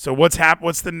 So what's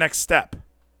the next step?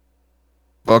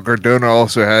 Well, Cardona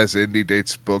also has indie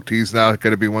dates booked. He's not going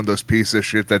to be one of those pieces of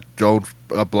shit that don't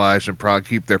oblige and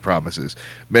keep their promises.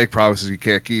 Make promises you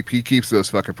can't keep. He keeps those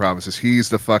fucking promises. He's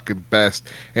the fucking best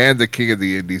and the king of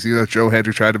the indies. You know, Joe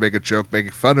Hendry tried to make a joke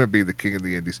making fun of him being the king of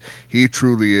the indies. He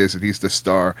truly is, and he's the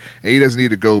star. And he doesn't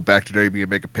need to go back to WWE and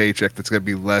make a paycheck that's going to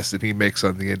be less than he makes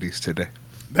on the indies today.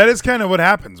 That is kind of what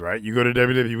happens, right? You go to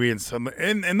WWE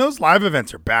and those live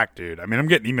events are back, dude. I mean, I'm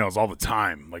getting emails all the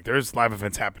time. Like, there's live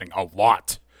events happening a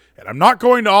lot. And I'm not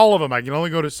going to all of them. I can only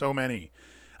go to so many.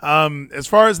 As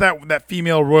far as that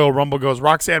female Royal Rumble goes,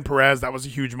 Roxanne Perez, that was a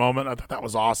huge moment. I thought that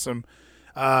was awesome.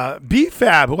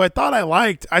 B-Fab, who I thought I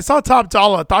liked. I saw Top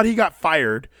Dollar. I thought he got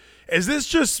fired. This is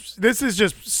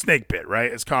just snake bit,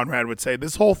 right? As Conrad would say.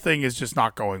 This whole thing is just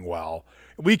not going well.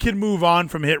 We can move on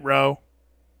from Hit Row.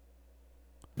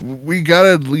 We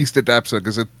gotta at least adapt something,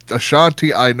 because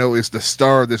Ashanti, I know, is the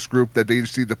star of this group that they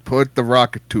just need to put the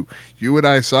rocket to. You and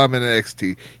I saw him in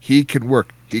NXT. He can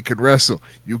work. He can wrestle.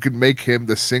 You can make him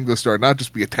the single star, not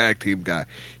just be a tag team guy.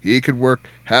 He can work.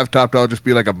 Have Top Dog just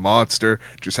be like a monster.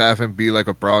 Just have him be like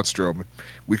a Braun Strowman.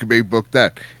 We can maybe book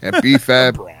that. And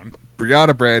B-Fab,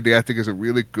 Brianna Brandy, I think, is a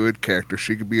really good character.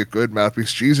 She could be a good mouthpiece.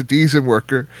 She's a decent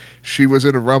worker. She was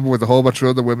in a Rumble with a whole bunch of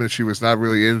other women. She was not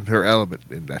really in her element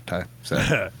in that time.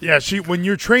 So. Yeah, when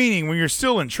you're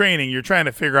still in training, you're trying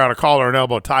to figure out a collar and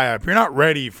elbow tie-up. You're not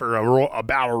ready for a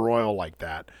battle royal like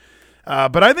that.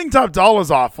 But I think Top Doll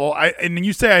is awful. And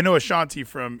you say I know Ashanti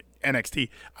from NXT.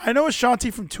 I know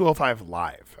Ashanti from 205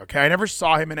 Live. Okay, I never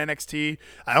saw him in NXT.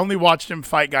 I only watched him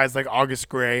fight guys like August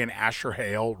Gray and Asher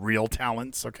Hale, real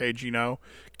talents. Okay, Gino,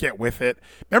 get with it.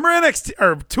 Remember NXT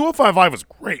or 205 Live was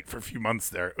great for a few months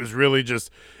there. It was really just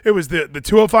the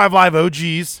 205 Live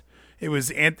OGs. It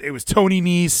was Tony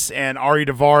Nese and Ari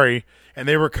Daivari. And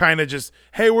they were kind of just,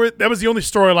 hey, that was the only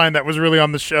storyline that was really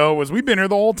on the show was we've been here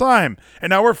the whole time. And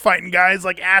now we're fighting guys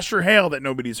like Asher Hale that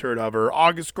nobody's heard of or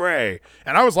August Gray.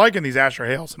 And I was liking these Asher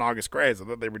Hales and August Grays. I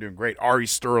thought they were doing great. Ari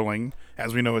Sterling,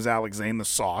 as we know, is Alex Zane, the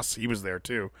Sauce. He was there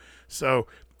too. So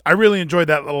I really enjoyed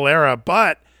that little era.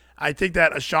 But I think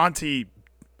that Ashanti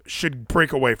should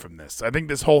break away from this. I think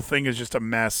this whole thing is just a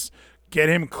mess. Get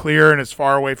him clear and as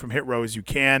far away from Hit Row as you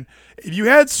can. If you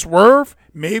had Swerve,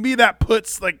 maybe that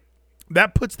puts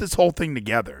this whole thing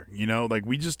together, you know, like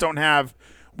we don't have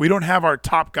our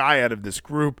top guy out of this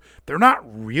group. They're not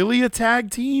really a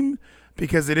tag team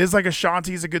because it is like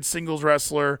Ashanti's a good singles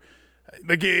wrestler.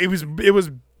 Like it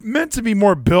was meant to be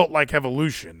more built like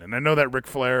Evolution. And I know that Ric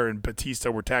Flair and Batista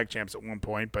were tag champs at one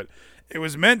point, but it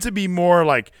was meant to be more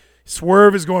like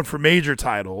Swerve is going for major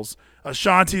titles.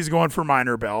 Ashanti is going for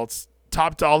minor belts.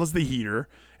 Top Doll is the heater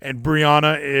and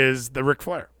Brianna is the Ric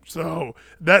Flair. So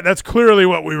that's clearly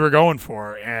what we were going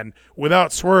for, and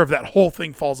without Swerve, that whole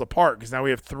thing falls apart because now we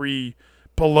have three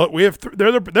below.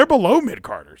 They're below mid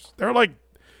carders.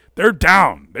 They're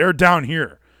down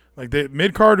here. Like the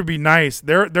mid card would be nice.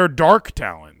 They're dark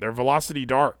talent. They're Velocity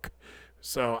Dark.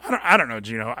 So I don't know,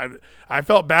 Gino. I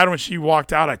felt bad when she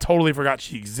walked out. I totally forgot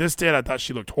she existed. I thought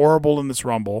she looked horrible in this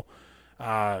Rumble.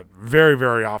 Very,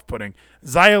 very off-putting.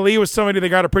 Xia Li was somebody that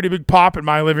got a pretty big pop in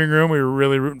my living room. We were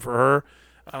really rooting for her.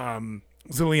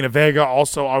 Zelina Vega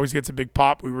also always gets a big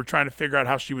pop. We were trying to figure out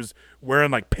how she was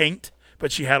wearing like paint,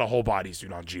 but she had a whole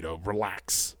bodysuit on. Gino,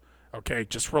 relax. Okay,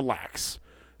 just relax.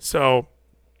 So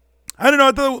I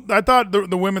don't know. I thought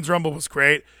the women's Rumble was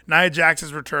great. Nia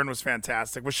Jax's return was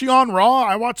fantastic. Was she on Raw?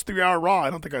 I watched 3-hour Raw. I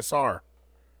don't think I saw her.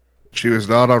 She was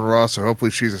not on Raw, so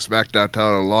hopefully she's a SmackDown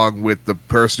talent along with the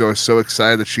person who is so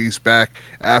excited that she's back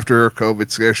after her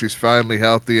COVID scare. She's finally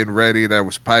healthy and ready. That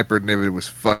was Piper Niven. It was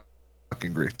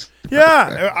fucking great.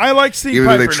 Yeah, I like seeing even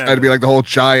Piper though they tried to be like the whole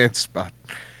giant spot.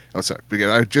 Oh, sorry. Again,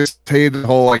 I just hated the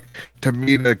whole like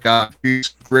Tamina got she's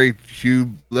great.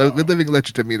 Living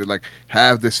legend Tamina like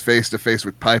have this face to face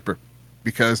with Piper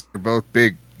because they're both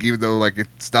big. Even though like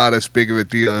it's not as big of a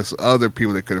deal as other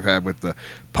people they could have had with the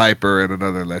Piper and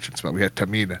another legend spot. We had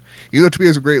Tamina. Even though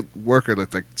Tamina's a great worker,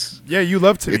 like yeah, you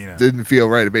love Tamina. It didn't feel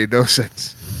right. It made no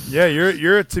sense. Yeah,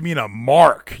 you're a Tamina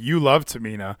mark. You love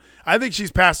Tamina. I think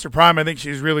she's past her prime. I think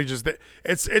she's really just.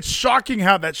 It's shocking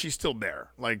how that she's still there.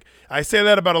 Like I say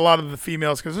that about a lot of the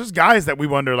females because there's guys that we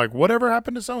wonder like whatever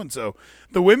happened to so and so.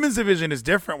 The women's division is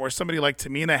different where somebody like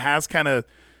Tamina has kind of.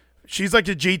 She's like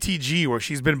a JTG where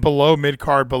she's been below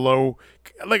mid-card, below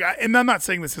like, and I'm not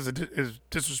saying this is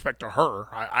disrespect to her.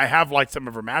 I have liked some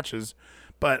of her matches,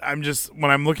 but I'm just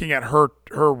when I'm looking at her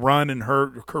run and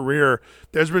her career,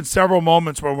 there's been several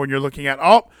moments where when you're looking at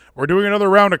we're doing another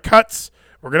round of cuts,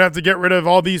 we're gonna have to get rid of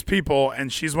all these people,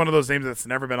 and she's one of those names that's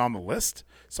never been on the list.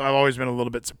 So I've always been a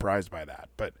little bit surprised by that.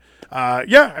 But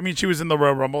yeah, I mean she was in the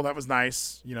Royal Rumble, that was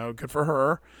nice, good for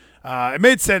her. It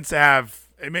made sense to have.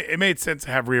 It made sense to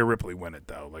have Rhea Ripley win it,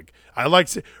 though. Like I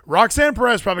liked Roxanne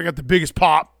Perez probably got the biggest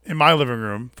pop in my living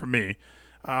room for me.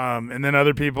 And then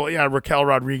other people, yeah, Raquel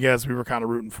Rodriguez, we were kind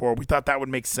of rooting for. We thought that would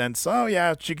make sense. Oh,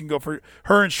 yeah, she can go for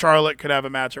her and Charlotte could have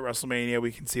a match at WrestleMania.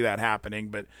 We can see that happening.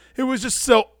 But it was just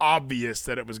so obvious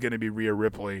that it was going to be Rhea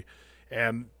Ripley.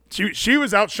 And she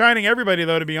was outshining everybody,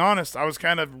 though, to be honest. I was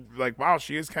kind of like, wow,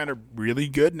 she is kind of really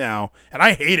good now. And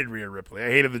I hated Rhea Ripley. I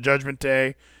hated the Judgment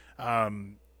Day.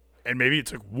 And maybe it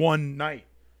took one night.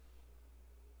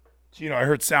 So, I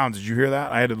heard sounds. Did you hear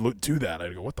that? I had to look to that. I had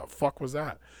to go, what the fuck was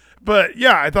that? But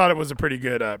yeah, I thought it was a pretty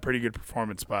good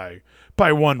performance by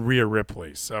one Rhea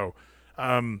Ripley. So,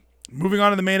 moving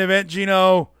on to the main event,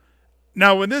 Gino.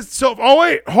 Now,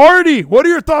 Hardy. What are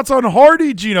your thoughts on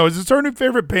Hardy, Gino? Is this her new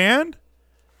favorite band?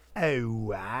 Oh,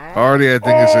 wow. Hardy, I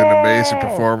think, is an amazing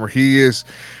performer. He is.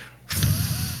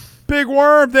 Big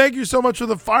Worm, thank you so much for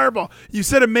the fireball. You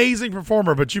said amazing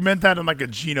performer, but you meant that in like a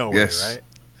Gino way, right?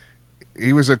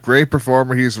 He was a great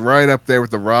performer. He's right up there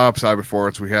with the Rob side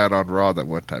performance we had on Raw that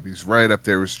one time. He's right up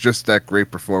there. It was just that great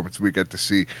performance we got to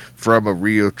see from a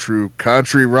real, true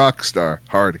country rock star,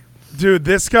 Hardy. Dude,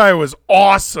 this guy was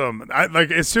awesome.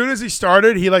 As soon as he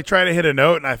started, he tried to hit a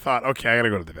note, and I thought, okay, I got to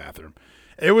go to the bathroom.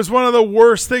 It was one of the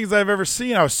worst things I've ever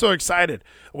seen. I was so excited.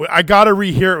 I got to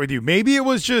rehear it with you. Maybe it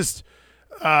was just,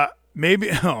 oh,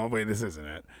 wait, this isn't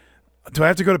it. Do I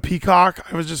have to go to Peacock?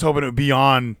 I was just hoping it would be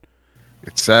on.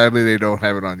 Sadly, they don't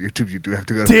have it on YouTube. You do have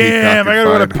to go to Peacock. Damn, I gotta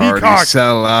go to Peacock. Hardy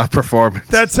sell performance.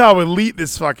 That's how elite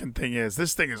this fucking thing is.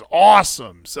 This thing is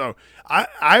awesome. So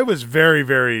I was very,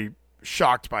 very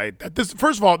shocked by it.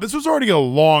 First of all, this was already a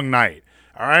long night.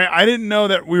 All right, I didn't know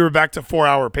that we were back to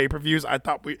 4-hour pay-per-views. I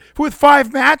thought with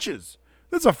 5 matches.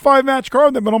 This is a 5-match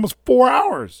card. They've been almost 4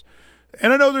 hours.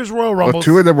 And I know there's Royal Rumbles.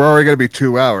 Well, 2 of them were already going to be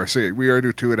 2 hours. So we already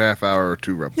knew 2.5 hour or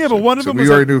 2 Rumbles. Yeah, but one of them we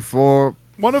already knew 4.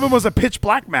 One of them was a pitch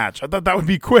black match. I thought that would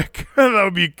be quick. That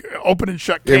would be open and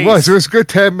shut case. It was. It was a good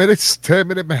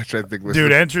 10-minute match, I think.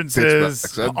 Dude,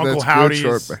 entrances, Uncle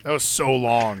Howdy's. That was so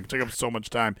long. It took up so much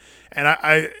time. And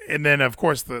and then, of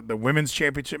course, the women's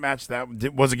championship match, that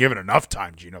wasn't given enough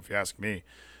time, Gino, if you ask me.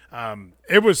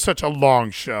 It was such a long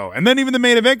show. And then even the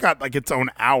main event got its own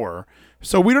hour.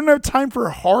 So we don't have time for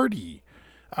Hardy.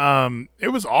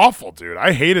 It was awful, dude.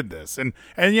 I hated this. And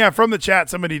yeah, from the chat,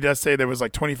 somebody does say there was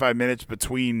 25 minutes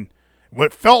between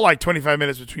what felt like 25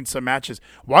 minutes between some matches.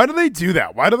 Why do they do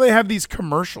that? Why do they have these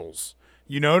commercials?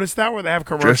 You notice that where they have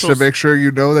commercials? Just to make sure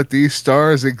you know that these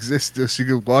stars exist, so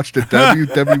you can watch the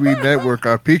WWE Network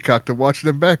on Peacock to watch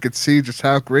them back and see just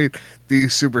how great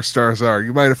these superstars are.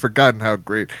 You might have forgotten how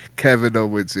great Kevin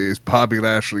Owens is, Bobby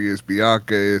Lashley is,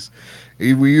 Bianca is.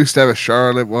 We used to have a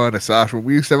Charlotte one, a Sasha one.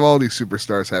 We used to have all these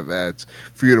superstars have ads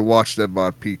for you to watch them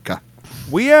on Peacock.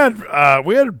 We had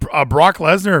a Brock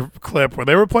Lesnar clip where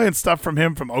they were playing stuff from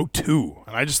him from 2002,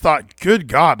 and I just thought, good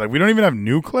God, we don't even have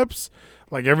new clips.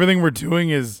 Everything we're doing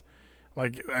is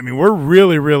we're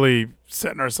really, really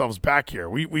setting ourselves back here.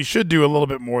 We should do a little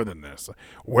bit more than this.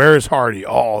 Where's Hardy?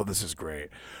 Oh, this is great.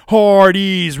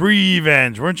 Hardy's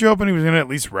Revenge. Weren't you hoping he was going to at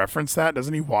least reference that?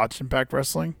 Doesn't he watch Impact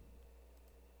Wrestling?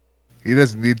 He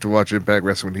doesn't need to watch Impact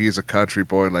Wrestling. He's a country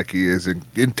boy like he is.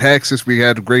 In Texas, we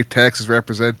had a great Texas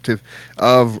representative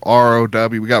of ROW.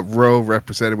 We got Roe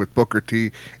represented with Booker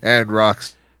T and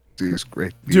Roxy. Is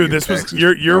great. Dude, this was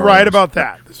you're right about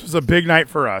that. This was a big night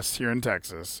for us here in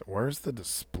Texas. Where's the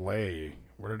display?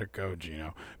 Where did it go,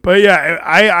 Gino? But yeah,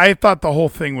 I thought the whole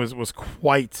thing was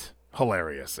quite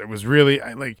hilarious. It was really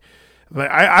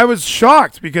I was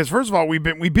shocked because first of all we've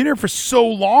been here for so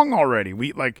long already.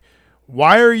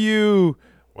 Why are you?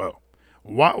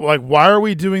 Why are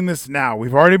we doing this now?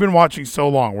 We've already been watching so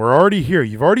long. We're already here.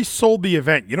 You've already sold the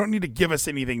event. You don't need to give us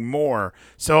anything more.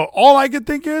 So all I could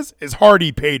think is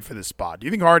Hardy paid for this spot. Do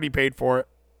you think Hardy paid for it?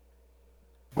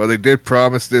 Well, they did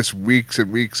promise this weeks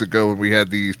and weeks ago when we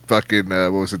had the fucking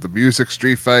the music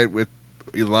street fight with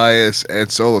Elias and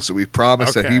Solo. So we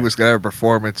promised that he was going to have a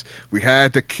performance. We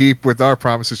had to keep with our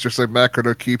promises, just like Matt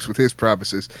Cardona keeps with his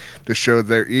promises, to show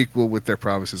they're equal with their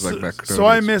promises, like Matt Cardona. So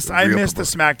I missed the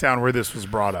SmackDown where this was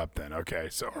brought up. Then or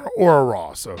a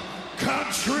Raw. So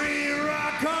country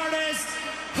rock artist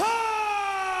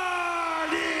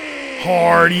Hardy.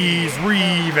 Hardy's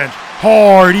Revenge.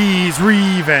 Hardy's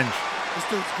Revenge. This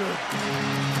dude's good.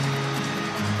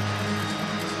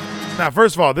 Now,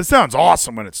 first of all, this sounds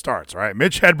awesome when it starts, right?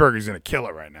 Mitch Hedberg is going to kill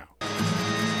it right now.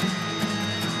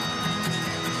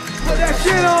 Put that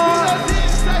shit on!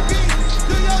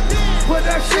 Put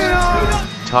that shit on!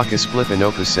 Takas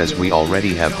Flipinoka says we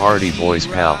already have Hardy Boys,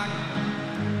 pal.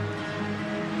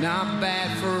 Not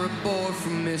bad for a boy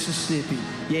from Mississippi.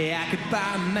 Yeah, I could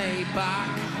buy a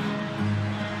Maybach,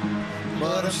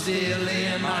 but I'm still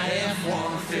in my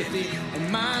F-150,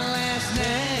 and my last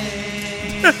name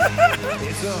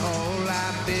it's a whole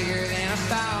lot bigger than I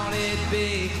thought it'd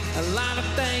be. A lot of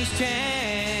things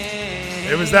change.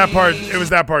 It was that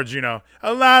part, Gino.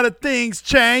 A lot of things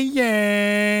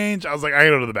change. I was like, I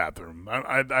gotta go to the bathroom.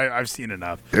 I've seen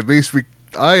enough. At least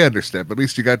I understand, but at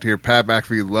least you got to hear Pat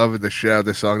McAfee loving the shit out of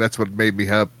this song. That's what made me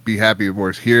be happy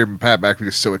more, is hearing Pat McAfee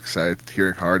just so excited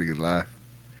hearing Hardy live.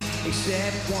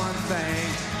 Except one thing,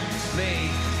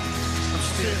 me, I'm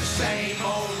still the same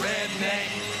old redneck.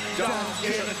 Don't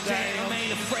give a damn,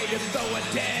 ain't afraid to throw a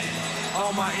dent.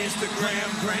 On my Instagram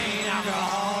grain,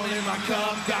 alcohol in my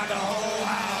cup, got the whole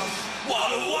house. Wall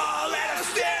to wall, and I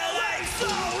still ain't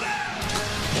sold out.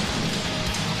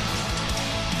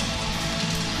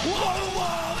 Wall to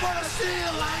wall, but I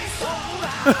still ain't sold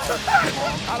out.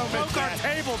 I don't broke our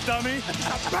table, dummy.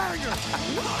 A banger.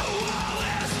 Wall to wall,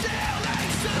 and I still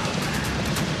ain't sold out.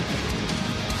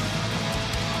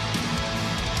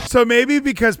 So maybe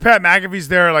because Pat McAfee's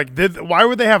there, like, why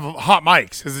would they have hot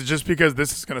mics? Is it just because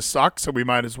this is going to suck, so we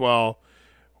might as well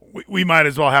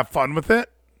have fun with it?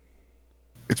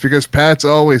 It's because Pat's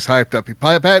always hyped up.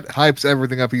 Pat hypes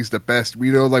everything up. He's the best.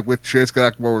 We know, like, with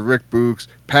Shinsuke Nakamura, with Rick Boogs,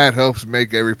 Pat helps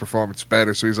make every performance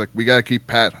better. So he's like, we got to keep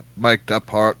Pat mic'd up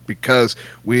hard because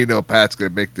we know Pat's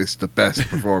going to make this the best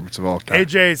performance of all time.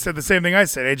 AJ said the same thing I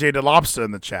said. AJ DeLobster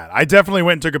in the chat. I definitely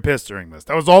went and took a piss during this.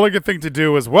 That was all I could think to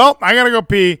do was, well, I got to go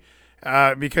pee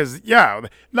because, yeah, a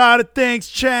lot of things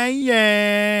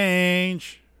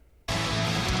change.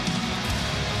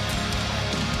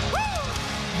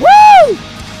 Woo!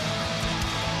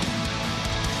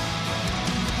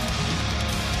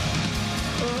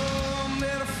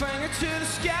 To the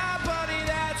sky, buddy,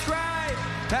 that's right.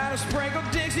 Had a sprinkle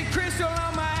Dixie Crystal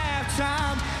on my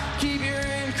halftime. Keep your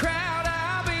in crowd,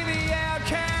 I'll be the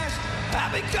outcast.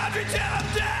 I'll be country till I'm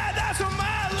dead, that's what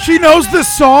my life. She knows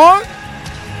this song?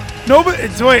 Nobody.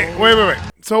 So wait.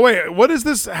 So wait, what is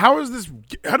this? How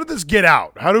did this get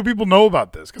out? How do people know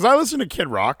about this? Because I listen to Kid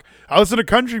Rock. I listen to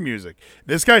country music.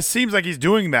 This guy seems like he's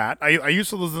doing that. I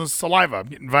used to listen to Saliva. I'm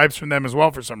getting vibes from them as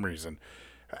well for some reason.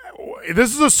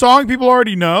 This is a song people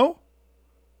already know?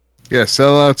 Yeah,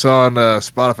 Sellouts on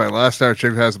Spotify. Last time I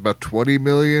checked, has about 20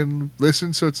 million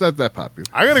listens, so it's not that popular.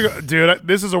 I gotta go, dude.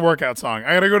 This is a workout song.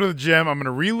 I gotta go to the gym. I'm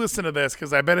gonna re-listen to this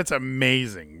because I bet it's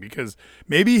amazing. Because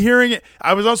maybe hearing it,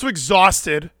 I was also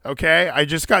exhausted. Okay, I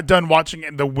just got done watching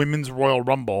the Women's Royal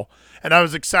Rumble, and I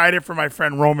was excited for my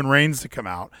friend Roman Reigns to come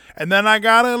out. And then I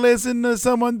gotta listen to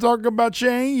someone talk about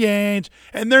change,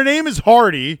 and their name is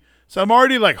Hardy. So I'm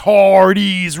already like,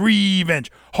 Hardy's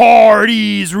Revenge.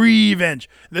 Hardy's Revenge.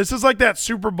 This is like that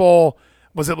Super Bowl.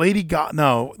 Was it Lady Gaga?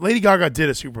 No, Lady Gaga did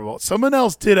a Super Bowl. Someone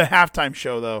else did a halftime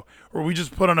show, though, where we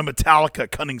just put on a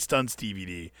Metallica Cunning Stunts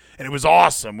DVD. And it was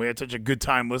awesome. We had such a good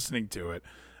time listening to it.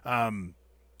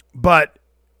 But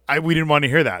we didn't want to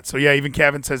hear that. So, yeah, even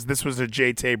Kevin says this was a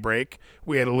J-Tay break.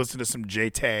 We had to listen to some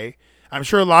J-Tay. I'm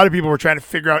sure a lot of people were trying to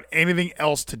figure out anything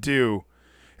else to do.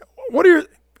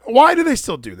 Why do they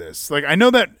still do this? Like, I know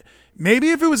that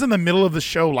maybe if it was in the middle of the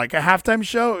show, like a halftime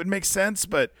show, it makes sense.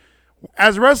 But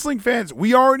as wrestling fans,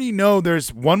 we already know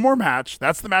there's one more match.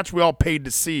 That's the match we all paid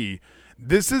to see.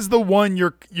 This is the one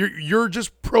you're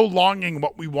just prolonging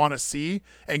what we want to see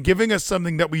and giving us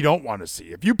something that we don't want to see.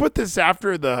 If you put this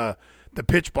after the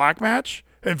Pitch Black match,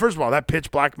 and first of all, that Pitch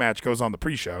Black match goes on the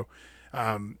pre-show,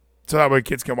 so that way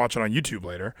kids can watch it on YouTube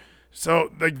later.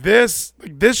 So like this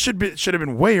should have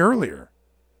been way earlier.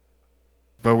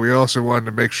 But we also wanted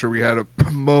to make sure we had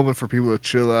a moment for people to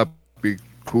chill out, be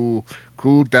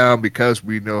cool down, because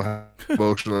we know how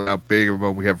emotional and how big of a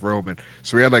moment we have Roman.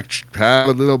 So we had have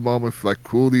a little moment for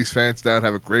cool these fans down,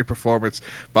 have a great performance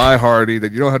by Hardy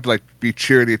that you don't have to be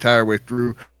cheering the entire way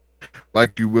through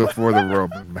like you will for the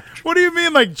Roman match. What do you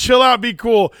mean chill out, be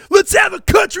cool? Let's have a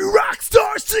country rock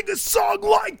star sing a song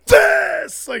like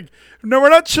this. No, we're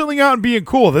not chilling out and being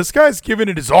cool. This guy's giving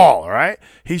it his all right?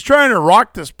 He's trying to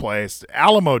rock this place,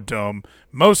 Alamo Dome,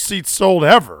 most seats sold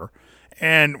ever.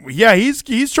 And, yeah,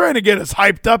 he's trying to get us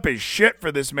hyped up as shit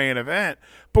for this main event.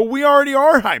 But we already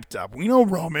are hyped up. We know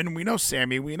Roman. We know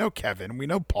Sammy. We know Kevin. We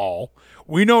know Paul.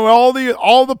 We know all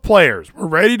the players. We're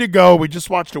ready to go. We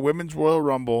just watched a Women's Royal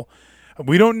Rumble.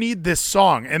 We don't need this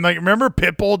song. And, remember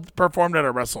Pitbull performed at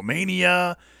a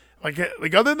WrestleMania?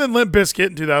 Other than Limp Bizkit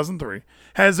in 2003,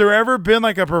 has there ever been,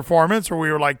 a performance where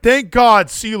we were like, thank God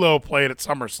CeeLo played at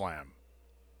SummerSlam?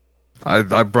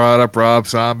 I brought up Rob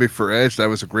Zombie for Edge. That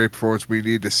was a great performance we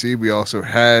needed to see. We also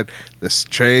had this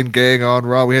Chain Gang on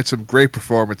Raw. We had some great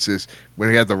performances when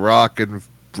we had the Rock and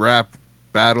Rap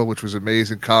battle, which was an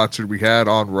amazing concert we had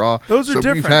on Raw. Those are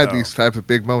different, we've had these types of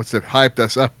big moments that hyped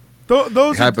us up.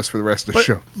 Those hype us for the rest of the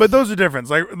show. But those are different.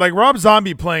 Like Rob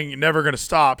Zombie playing Never Gonna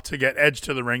Stop to get Edge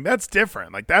to the ring. That's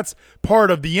different. That's part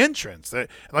of the entrance.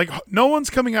 No one's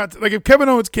coming out. If Kevin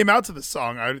Owens came out to this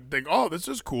song, I'd think, oh, this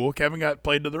is cool. Kevin got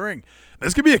played to the ring.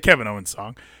 This could be a Kevin Owens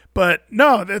song. But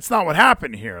no, that's not what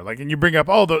happened here. And you bring up,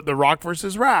 the Rock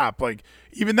versus Rap.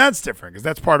 Even that's different because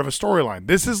that's part of a storyline.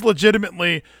 This is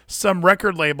legitimately some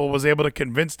record label was able to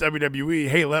convince WWE,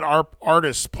 hey, let our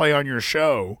artists play on your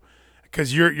show.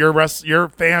 Because your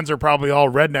fans are probably all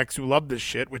rednecks who love this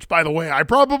shit, which, by the way, I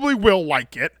probably will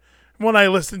like it when I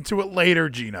listen to it later,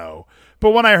 Gino.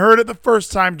 But when I heard it the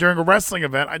first time during a wrestling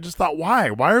event, I just thought, why?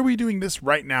 Why are we doing this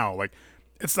right now?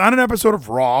 It's not an episode of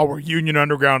Raw where Union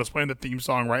Underground is playing the theme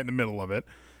song right in the middle of it.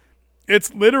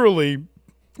 It's literally,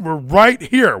 we're right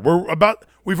here.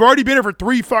 We've already been here for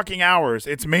 3 fucking hours.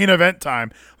 It's main event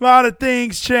time. A lot of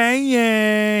things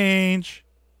change.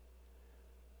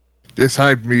 This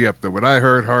hyped me up, though. When I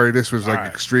heard Hardy, this was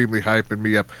extremely hyping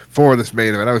me up for this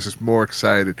main event. I was just more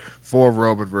excited for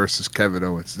Roman versus Kevin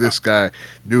Owens. This guy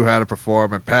knew how to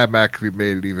perform, and Pat McAfee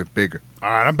made it even bigger. All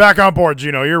right, I'm back on board,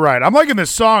 Gino. You're right. I'm liking this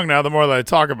song now the more that I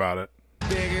talk about it.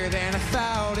 Bigger than I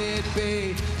thought it'd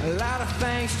be. A lot of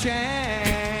things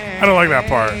change. I don't like that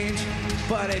part.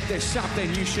 But if there's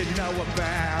something you should know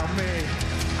about me,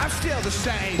 I'm still the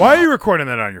same. Why are you recording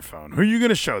that on your phone? Who are you going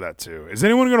to show that to? Is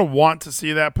anyone going to want to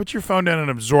see that? Put your phone down and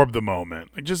absorb the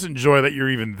moment. Like, just enjoy that you're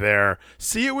even there.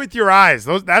 See it with your eyes.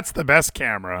 That's the best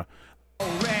camera.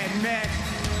 Redneck,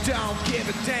 don't give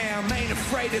a damn. Ain't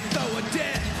afraid to throw a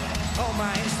dent. On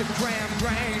my Instagram,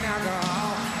 grain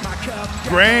alcohol. My cup.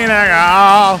 Grain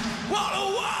alcohol. Wall to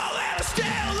wall and I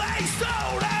still lay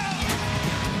sold out.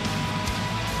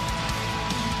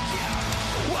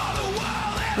 Wall to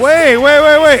wall and I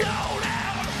Wait. sold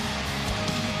out.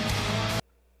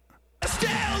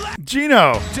 Still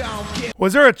Gino, don't give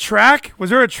was there a track? Was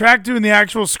there a track doing the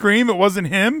actual scream? It wasn't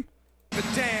him? a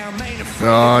damn. Ain't afraid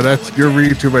No, to throw a you're dent.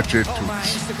 reading too much into On my it.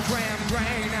 Instagram,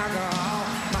 grain alcohol.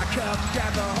 My cup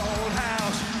got the whole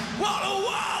house. Wall to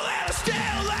wall and I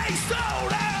still lay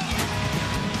sold out.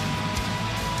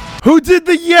 Who did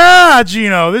the yeah,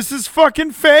 Gino? This is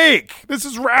fucking fake. This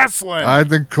is wrestling. I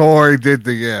think Corey did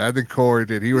I think Corey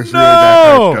did. He was really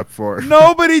that hyped up for it.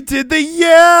 Nobody did the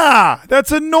yeah.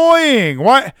 That's annoying.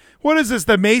 Why? What is this,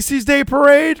 the Macy's Day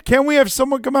Parade? Can't we have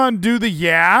someone come out and do the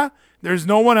yeah? There's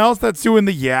no one else that's doing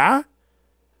the yeah?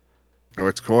 No,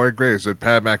 it's Corey Graves and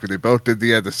Pat McAfee. They both did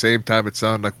the at the same time. It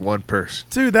sounded like one person.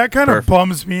 Dude, that kind of Perfect.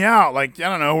 bums me out. Like, I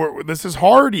don't know. This is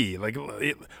Hardy. Like,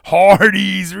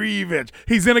 Hardy's revenge.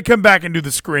 He's going to come back and do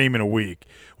the scream in a week.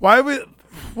 Why would...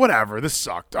 Whatever. This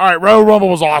sucked. All right, Royal Rumble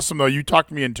was awesome, though. You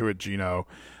talked me into it, Gino.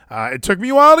 It took me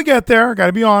a while to get there. Got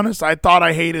to be honest. I thought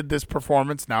I hated this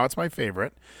performance. Now it's my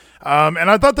favorite. And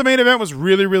I thought the main event was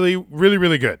really, really, really,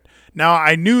 really good. Now,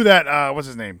 I knew that... what's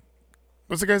his name?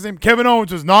 What's the guy's name? Kevin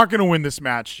Owens was not going to win this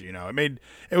match. You know,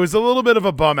 it was a little bit of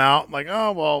a bum out. Like,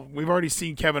 oh well, we've already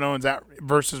seen Kevin Owens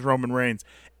versus Roman Reigns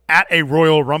at a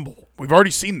Royal Rumble. We've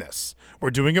already seen this.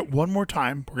 We're doing it one more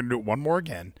time. We're going to do it one more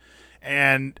again.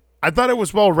 And I thought it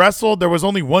was well wrestled. There was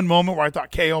only one moment where I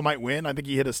thought KO might win. I think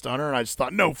he hit a stunner, and I just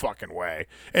thought, no fucking way.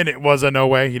 And it was a no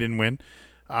way. He didn't win.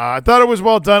 I thought it was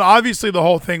well done. Obviously, the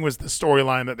whole thing was the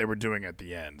storyline that they were doing at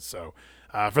the end. So.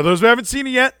 For those who haven't seen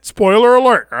it yet, spoiler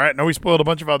alert. All right, I know we spoiled a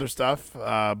bunch of other stuff,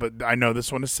 but I know this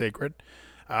one is sacred.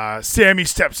 Sammy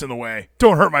steps in the way.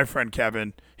 Don't hurt my friend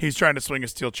Kevin. He's trying to swing a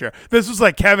steel chair. This was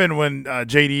like Kevin when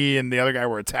JD and the other guy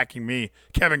were attacking me.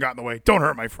 Kevin got in the way. Don't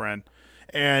hurt my friend.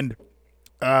 And,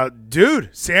 dude,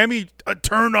 Sammy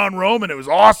turned on Roman. It was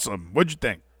awesome. What'd you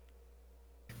think?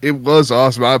 It was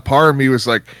awesome. Part of me was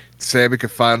like, Sammy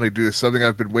could finally do this, something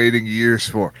I've been waiting years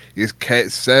for.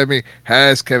 Sammy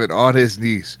has Kevin on his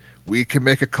knees. We can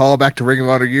make a callback to Ring of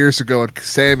Honor years ago, and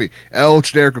Sammy, El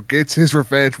Generico, gets his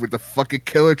revenge with the fucking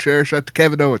killer chair shot to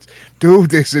Kevin Owens. Do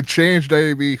this and change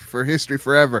WWE for history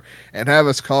forever and have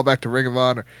us call back to Ring of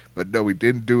Honor. But no, we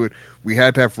didn't do it. We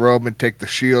had to have Roman take the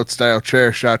Shield-style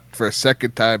chair shot for a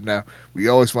second time now. We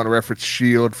always want to reference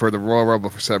Shield for the Royal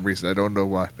Rumble for some reason. I don't know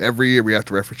why. Every year we have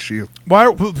to reference Shield. Why?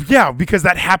 Well, yeah, because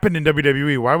that happened in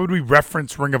WWE. Why would we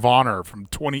reference Ring of Honor from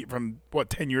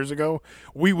 10 years ago?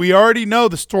 We already know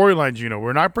the storylines, you know.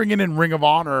 We're not bringing in Ring of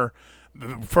Honor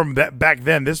from that back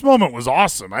then. This moment was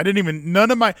awesome.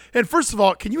 And first of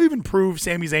all, can you even prove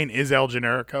Sami Zayn is El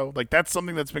Generico? Like, that's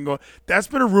something that's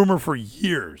been a rumor for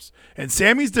years. And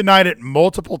Sammy's denied it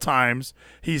multiple times.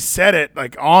 He's said it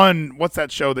like on, what's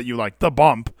that show that you like? The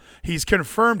Bump. He's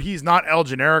confirmed he's not El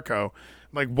Generico.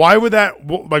 Like, why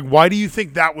do you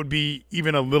think that would be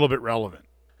even a little bit relevant?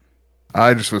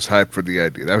 I just was hyped for the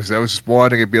idea. I was just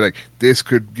wanting to be like, this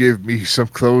could give me some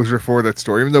closure for that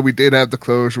story. Even though we did have the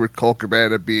closure with Colt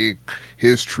Cabana being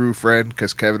his true friend,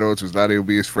 because Kevin Owens was not able to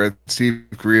be his friend. Steve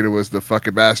Corino was the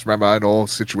fucking mastermind behind the whole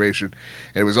situation.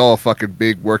 And it was all fucking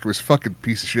big work. It was fucking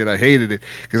piece of shit. I hated it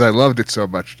because I loved it so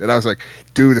much. And I was like,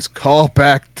 dude, it's call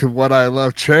back to what I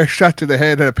love. Chair shot to the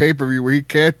head at a pay-per-view where he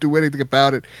can't do anything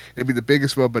about it. It'd be the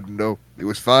biggest one, but no. It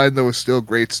was fine, though. It was still a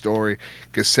great story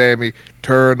because Sammy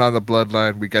turned on the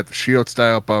bloodline. We got the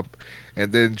Shield-style bump,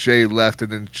 and then Jay left,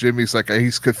 and then Jimmy's like,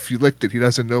 he's conflicted. He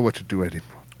doesn't know what to do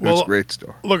anymore. That's a great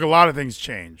story. Look, a lot of things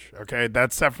change, okay?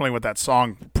 That's definitely what that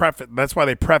song that's why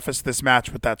they prefaced this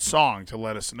match with that song, to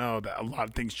let us know that a lot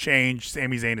of things change.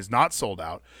 Sami Zayn is not sold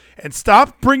out. And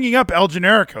stop bringing up El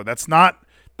Generico. That's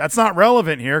That's not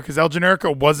relevant here because El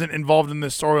Generico wasn't involved in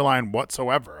this storyline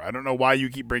whatsoever. I don't know why you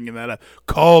keep bringing that up.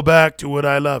 Call back to what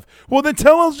I love. Well, then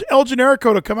tell El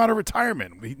Generico to come out of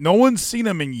retirement. No one's seen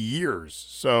him in years.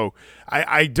 So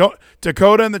I don't.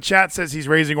 Dakota in the chat says he's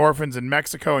raising orphans in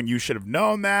Mexico, and you should have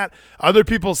known that. Other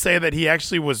people say that he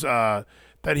actually was.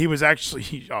 He was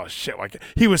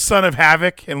Son of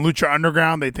Havoc in Lucha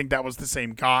Underground. They think that was the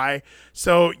same guy.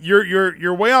 So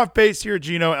you're way off base here,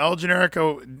 Gino. El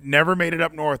Generico never made it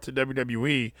up north to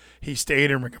WWE. He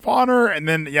stayed in Ring of Honor, and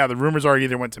then the rumors are he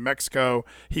either went to Mexico,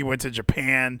 he went to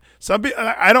Japan.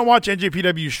 I don't watch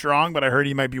NJPW Strong, but I heard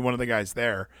he might be one of the guys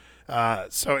there.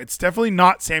 So it's definitely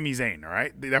not Sami Zayn. All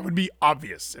right, that would be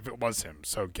obvious if it was him.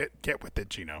 So get with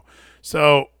it, Gino.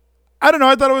 So. I don't know.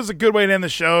 I thought it was a good way to end the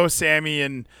show. Sammy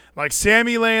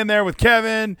laying there with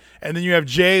Kevin, and then you have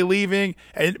Jay leaving.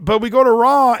 But we go to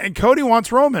Raw, and Cody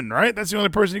wants Roman, right? That's the only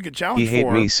person you could challenge for. He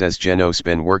hate me, says Geno's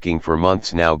been working for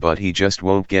months now, but he just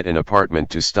won't get an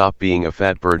apartment to stop being a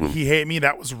fat burden. He hate me.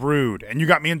 That was rude. And you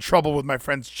got me in trouble with my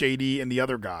friends JD and the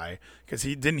other guy. Because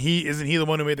isn't he the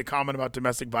one who made the comment about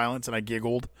domestic violence, and I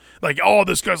giggled? Like, oh,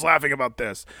 this guy's laughing about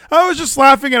this. I was just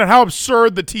laughing at how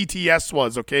absurd the TTS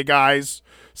was, okay, guys?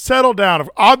 Settle down.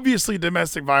 Obviously,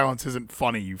 domestic violence isn't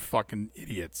funny, you fucking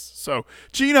idiots. So,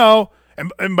 Gino,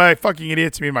 and by fucking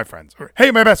idiots, I mean my friends.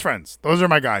 Hey, my best friends. Those are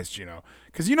my guys, Gino.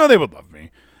 Because they would love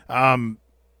me.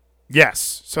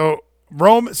 Yes. So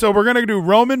we're going to do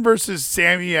Roman versus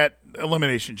Sammy at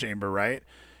Elimination Chamber, right?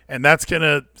 And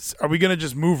are we going to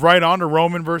just move right on to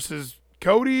Roman versus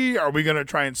Cody? Are we going to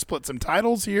try and split some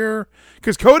titles here?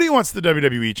 Because Cody wants the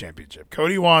WWE Championship.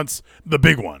 Cody wants the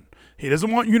big one. He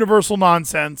doesn't want Universal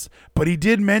nonsense, but he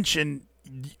did mention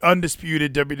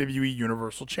undisputed WWE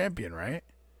Universal Champion, right?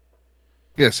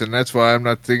 Yes, and that's why I'm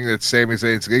not thinking that Sami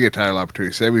Zayn's going to get a title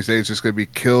opportunity. Sami Zayn's just going to be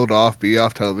killed off, be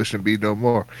off television, and be no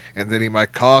more. And then he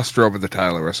might cost Roman the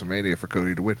title at WrestleMania for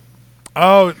Cody to win.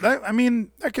 Oh, that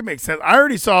could make sense. I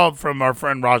already saw from our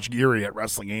friend Raj Giri at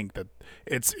Wrestling Inc. that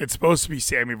it's supposed to be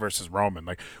Sammy versus Roman.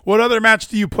 Like, what other match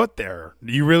do you put there?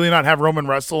 Do you really not have Roman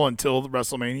wrestle until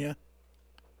WrestleMania?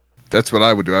 That's what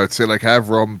I would do. I would say, have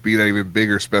Roman be that even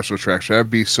bigger special attraction. I'd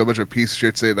be so much a piece of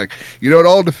shit saying,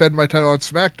 I'll defend my title on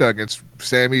SmackDown against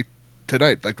Sammy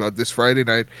tonight. On this Friday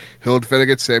night, he'll defend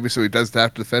against Sammy, so he doesn't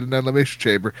have to defend in an Elimination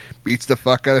Chamber. Beats the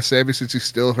fuck out of Sammy since he's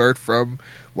still hurt from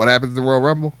what happened in the Royal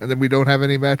Rumble. And then we don't have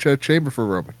any match at Chamber for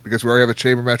Roman because we already have a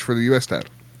Chamber match for the U.S.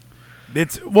 title.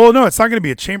 It's not going to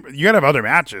be a chamber. You got to have other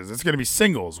matches. It's going to be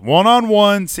singles.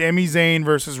 One-on-one, Sami Zayn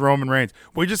versus Roman Reigns.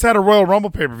 We just had a Royal Rumble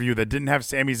pay-per-view that didn't have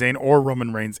Sami Zayn or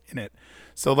Roman Reigns in it.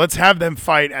 So let's have them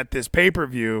fight at this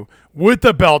pay-per-view with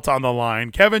the belt on the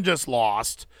line. Kevin just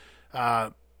lost.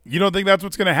 You don't think that's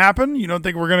what's going to happen? You don't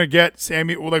think we're going to get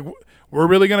Sami? We're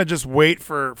really going to just wait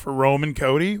for Roman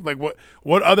Cody?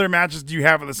 What other matches do you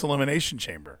have in this Elimination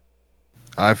Chamber?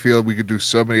 I feel we could do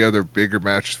so many other bigger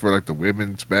matches for the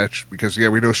women's match because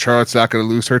we know Charlotte's not going to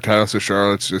lose her title, so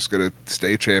Charlotte's just going to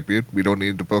stay champion. We don't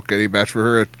need to book any match for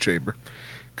her at the Chamber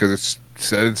because it's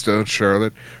set in stone.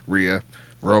 Charlotte, Rhea,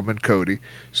 Roman, Cody.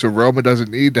 So Roman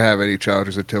doesn't need to have any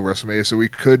challenges until WrestleMania. So we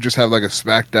could just have a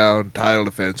SmackDown title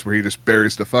defense where he just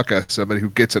buries the fuck out of somebody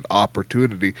who gets an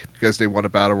opportunity because they won a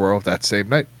Battle Royal that same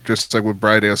night. Just like when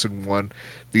Bryan Danielson won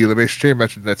the Elimination Chamber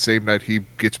match, that same night he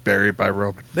gets buried by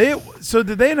Roman. So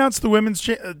did they announce the women's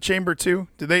chamber too?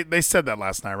 They said that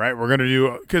last night, right? We're going to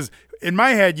do, because in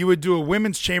my head you would do a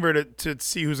women's chamber to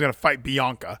see who's going to fight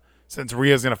Bianca since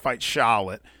Rhea's going to fight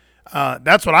Charlotte.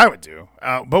 That's what I would do.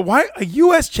 But why a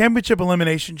U.S. Championship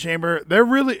Elimination Chamber? They're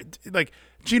really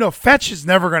Gino, fetch is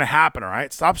never going to happen. All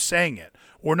right, stop saying it.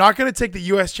 We're not going to take the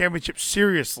U.S. Championship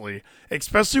seriously,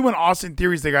 especially when Austin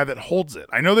Theory's the guy that holds it.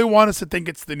 I know they want us to think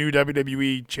it's the new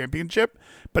WWE Championship,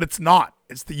 but it's not.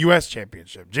 It's the U.S.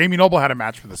 Championship. Jamie Noble had a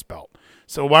match for this belt.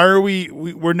 So why are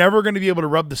we're never going to be able to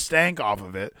rub the stank off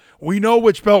of it. We know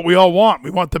which belt we all want. We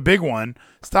want the big one.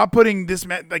 Stop putting this,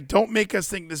 don't make us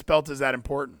think this belt is that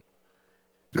important.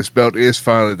 This belt is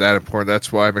finally that important. That's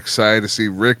why I'm excited to see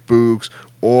Rick Boogs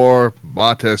or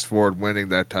Montez Ford winning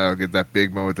that title, get that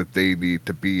big moment that they need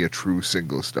to be a true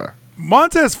single star.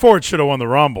 Montez Ford should have won the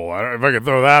Rumble. I don't know if I could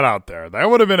throw that out there. That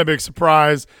would have been a big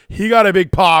surprise. He got a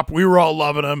big pop. We were all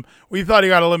loving him. We thought he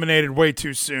got eliminated way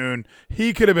too soon.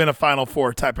 He could have been a Final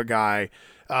Four type of guy.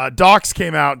 Docs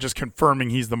came out just confirming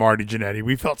he's the Marty Jannetty.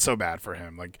 We felt so bad for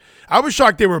him. I was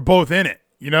shocked they were both in it.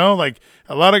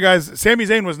 A lot of guys, Sami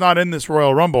Zayn was not in this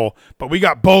Royal Rumble, but we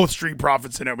got both Street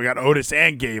Profits in it. We got Otis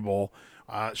and Gable.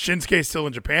 Shinsuke's still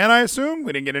in Japan, I assume.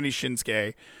 We didn't get any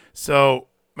Shinsuke. So,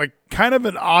 kind of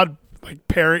an odd like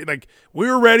Perry, like we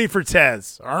were ready for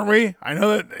Tez, aren't we? I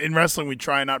know that in wrestling we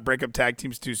try and not break up tag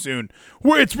teams too soon.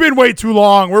 It's been way too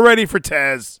long. We're ready for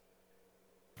Tez.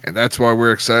 And that's why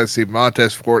we're excited to see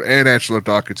Montez Ford and Angelo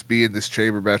Dawkins be in this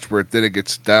chamber match where then it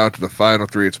gets down to the final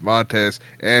three. It's Montez,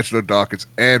 Angelo Dawkins,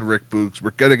 and Rick Boogs.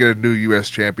 We're going to get a new U.S.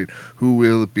 champion. Who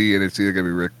will it be? And it's either going to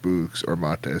be Rick Boogs or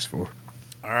Montez Ford.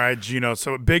 All right, Gino.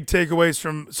 So big takeaways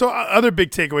other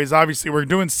big takeaways. Obviously, we're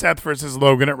doing Seth versus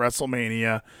Logan at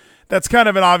WrestleMania. That's kind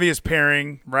of an obvious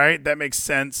pairing, right? That makes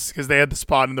sense because they had the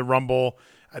spot in the Rumble.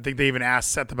 I think they even asked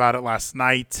Seth about it last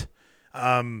night.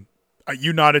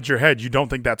 You nodded your head. You don't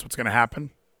think that's what's going to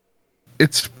happen?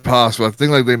 It's possible. I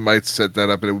think like they might set that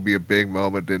up and it would be a big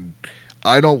moment. And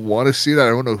I don't want to see that. I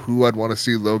don't know who I'd want to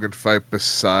see Logan fight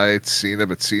besides Cena,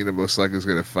 but Cena most likely is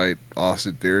going to fight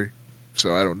Austin Theory.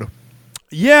 So I don't know.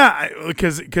 Yeah,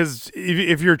 because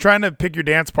if you're trying to pick your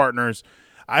dance partners,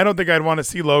 I don't think I'd want to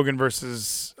see Logan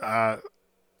versus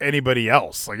anybody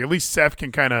else. Like at least Seth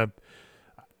can kind of.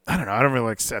 I don't know. I don't really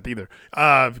like Seth either.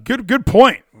 Good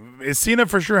point. Is Cena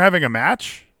for sure having a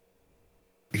match?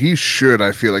 He should,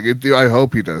 I feel like. I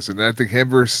hope he does. And I think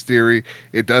him versus Theory,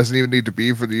 it doesn't even need to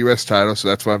be for the U.S. title, so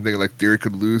that's why I'm thinking like Theory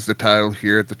could lose the title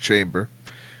here at the Chamber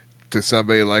to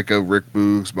somebody like a Rick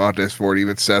Boogs, Montez Ford,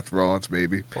 even Seth Rollins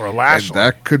maybe. Or Lashley. And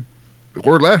that could,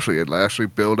 or Lashley. And Lashley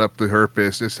build up the Hurt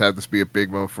Business, have this be a big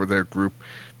moment for their group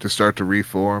to start to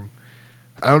reform.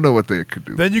 I don't know what they could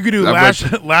do. Then you could do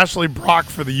Lashley Brock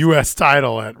for the U.S.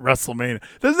 title at WrestleMania.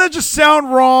 Doesn't that just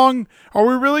sound wrong? Are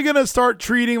we really going to start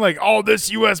treating like, oh, this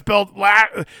U.S. belt,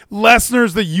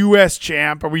 Lesnar's the U.S.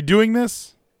 champ? Are we doing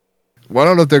this? Well, I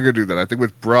don't know if they're going to do that. I think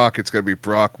with Brock, it's going to be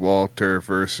Brock Walter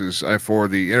versus for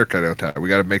the Intercontinental title. We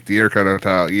got to make the Intercontinental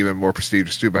title even more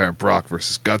prestigious too by having Brock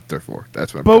versus Gunther for.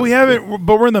 That's what. But we haven't.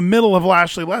 But we're in the middle of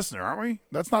Lashley Lesnar, aren't we?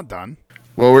 That's not done.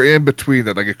 Well, we're in between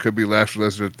that. Like it could be Lashley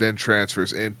Lesnar, then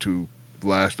transfers into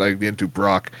into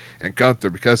Brock and Gunther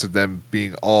because of them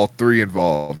being all three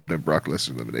involved in Brock Lesnar's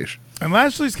elimination. And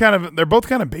Lashley's they're both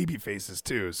kind of baby faces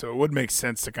too, so it would make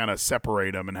sense to kind of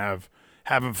separate them and have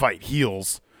them fight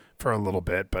heels for a little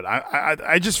bit. But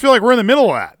I just feel like we're in the middle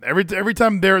of that. Every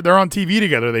time they're on TV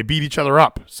together, they beat each other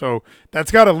up. So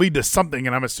that's got to lead to something,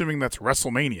 and I'm assuming that's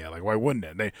WrestleMania. Like why wouldn't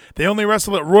it? They only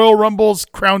wrestle at Royal Rumbles,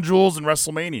 Crown Jewels, and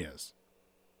WrestleManias.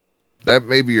 That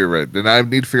maybe you're right. Then I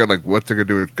need to figure out like what they're gonna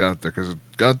do with Gunther because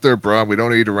Gunther, Braun, we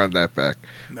don't need to run that back.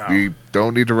 No. We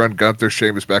don't need to run Gunther,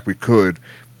 Sheamus back. We could,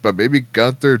 but maybe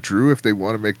Gunther, Drew, if they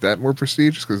want to make that more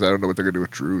prestigious, because I don't know what they're gonna do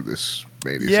with Drew this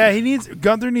Mania. Yeah,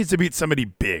 Gunther needs to beat somebody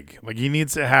big. Like he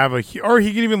needs to have or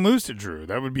he can even lose to Drew.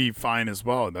 That would be fine as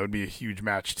well. That would be a huge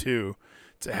match too,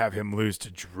 to have him lose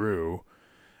to Drew.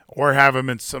 Or have him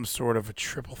in some sort of a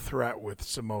triple threat with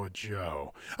Samoa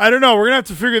Joe. I don't know. We're going to have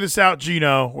to figure this out,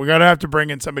 Gino. We're going to have to bring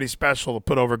in somebody special to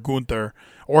put over Gunther.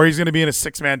 Or he's going to be in a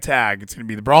six-man tag. It's going to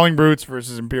be the Brawling Brutes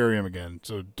versus Imperium again.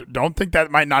 So don't think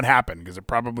that might not happen because it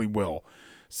probably will.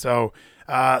 So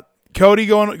Cody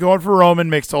going for Roman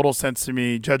makes total sense to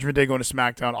me. Judgment Day going to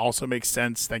SmackDown also makes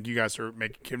sense. Thank you guys for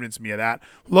convincing me of that.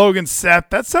 Logan,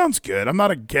 Seth, that sounds good. I'm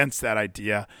not against that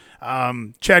idea.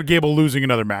 Chad Gable losing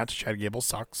another match. Chad Gable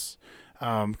sucks.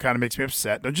 Kind of makes me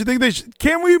upset. Don't you think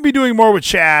can we be doing more with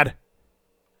Chad?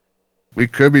 We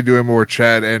could be doing more with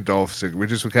Chad and Dolph Ziggler. We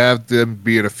just have them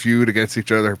be in a feud against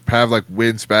each other, have like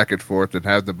wins back and forth, and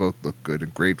have them both look good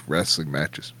in great wrestling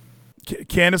matches.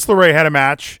 Candice LeRae had a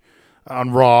match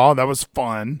on Raw. That was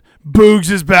fun.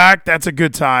 Boogs is back. That's a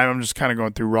good time. I'm just kind of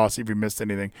going through Raw, see if we missed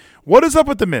anything. What is up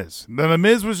with The Miz? The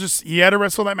Miz was he had to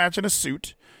wrestle that match in a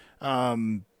suit.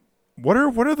 What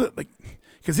are the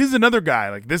because he's another guy.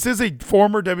 Like this is a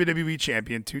former WWE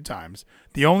champion 2 times,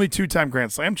 the only 2-time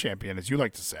Grand Slam champion, as you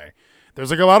like to say.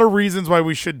 There's like a lot of reasons why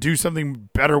we should do something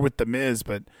better with The Miz,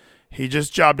 but he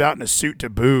just jobbed out in a suit to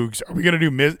Boogs. Are we gonna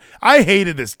do Miz? I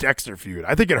hated this Dexter feud.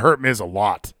 I think it hurt Miz a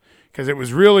lot because it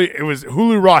was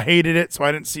Hulu Raw hated it, so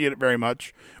I didn't see it very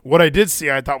much. What I did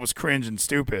see, I thought was cringe and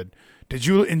stupid. Did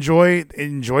you enjoy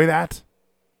that?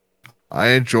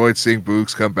 I enjoyed seeing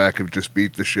Boogs come back and just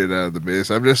beat the shit out of The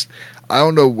Miz. I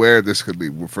don't know where this could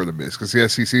lead for The Miz. Because,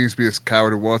 yes, he seems to be this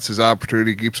coward who wants his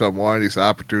opportunity, keeps on wanting his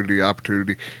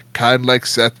opportunity. Kind of like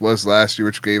Seth was last year,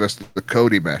 which gave us the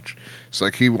Cody match. So,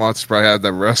 like, he wants to probably have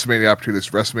that WrestleMania opportunity, this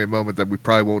WrestleMania moment that we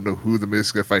probably won't know who The Miz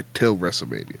is going to fight till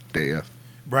WrestleMania, day of.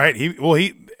 Right.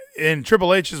 And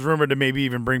Triple H is rumored to maybe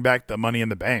even bring back the Money in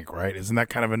the Bank, right? Isn't that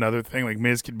kind of another thing? Like,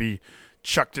 Miz could be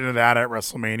chucked into that at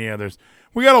WrestleMania.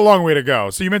 We got a long way to go.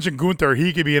 So you mentioned Gunther.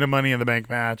 He could be in a Money in the Bank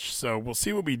match. So we'll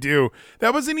see what we do.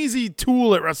 That was an easy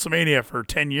tool at WrestleMania for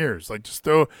 10 years. Like, just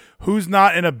throw who's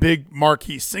not in a big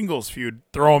marquee singles feud,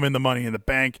 throw him in the Money in the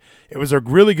Bank. It was a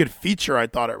really good feature, I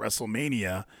thought, at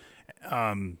WrestleMania.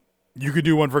 You could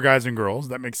do one for guys and girls.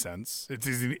 That makes sense. It's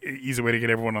easy way to get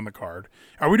everyone on the card.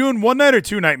 Are we doing one night or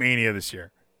 2 night Mania this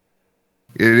year?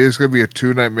 It is going to be a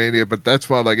 2-night Mania, but that's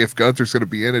why, like, if Gunther's going to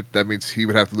be in it, that means he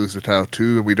would have to lose the title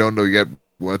too, and we don't know yet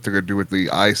what they're going to do with the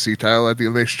IC title at the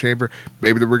Elimination Chamber.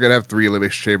 Maybe we're going to have 3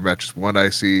 Elimination Chamber matches, 1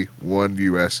 IC, 1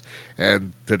 US,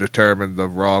 and to determine the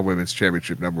Raw Women's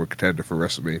Championship number 1 contender for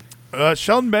WrestleMania.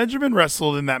 Shelton Benjamin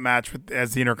wrestled in that match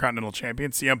as the Intercontinental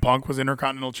Champion. CM Punk was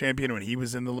Intercontinental Champion when he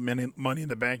was in the Money in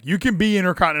the Bank. You can be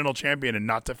Intercontinental Champion and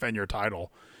not defend your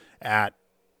title at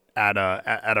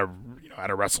a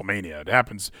WrestleMania. It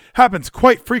happens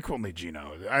quite frequently,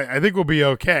 Gino. I think we'll be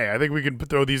okay. I think we can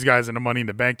throw these guys into Money in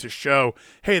the Bank to show,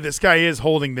 hey, this guy is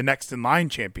holding the next in line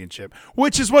championship,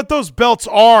 which is what those belts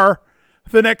are.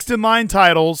 The next in line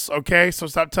titles. Okay, so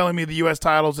stop telling me the U.S.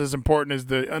 titles is important as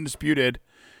the undisputed.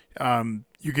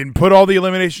 You can put all the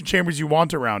elimination chambers you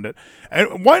want around it,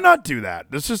 and why not do that?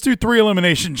 Let's just do 3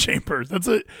 elimination chambers. That's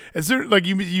it. Like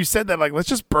you said that, like, let's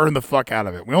just burn the fuck out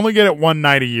of it. We only get it 1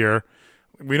 night a year.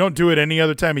 We don't do it any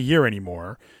other time of year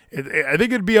anymore. I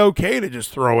think it'd be okay to just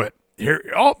throw it here.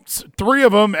 3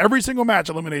 of them, every single match,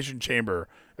 elimination chamber,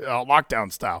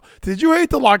 lockdown style. Did you hate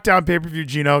the lockdown pay-per-view,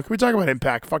 Gino? Can we talk about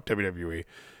Impact? Fuck WWE.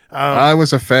 I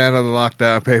was a fan of the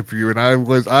Lockdown pay-per-view, and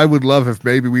I would love if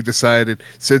maybe we decided,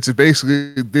 since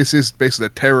this is basically a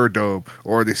Terror Dome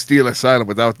or the Steel Asylum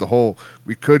without the hole,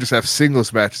 we could just have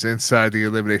singles matches inside the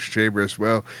Elimination Chamber as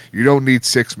well. You don't need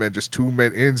 6 men, just 2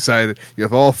 men inside it. You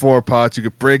have all 4 pods. You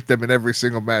could break them in every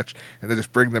single match, and then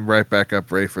just bring them right back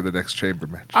up ready for the next chamber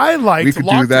match. We could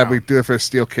do that. We do it for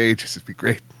steel cages. It'd be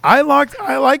great. I liked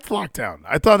Lockdown.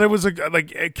 I thought it was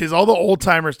because all the old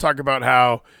timers talk about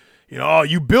how,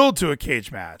 you build to a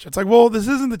cage match. It's like, well, this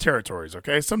isn't the territories,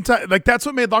 okay? Sometimes, like, that's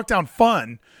what made Lockdown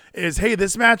fun is, hey,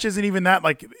 this match isn't even that,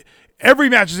 like, every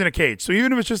match is in a cage. So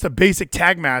even if it's just a basic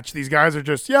tag match, these guys are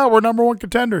just, we're number 1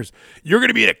 contenders. You're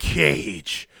going to be in a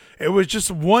cage. It was just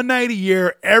 1 night a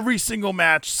year, every single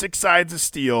match, 6 sides of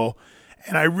steel.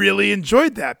 And I really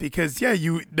enjoyed that because,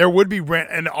 there would be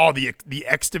and all the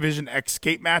X Division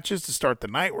Escape matches to start the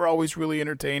night were always really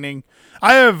entertaining.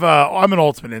 I'm an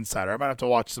Ultimate Insider. I might have to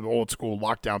watch some old school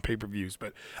Lockdown pay-per-views,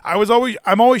 but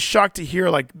I'm always shocked to hear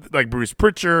like Bruce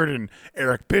Pritchard and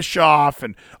Eric Bischoff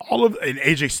and and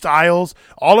AJ Styles,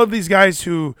 all of these guys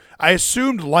who I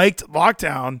assumed liked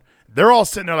Lockdown. They're all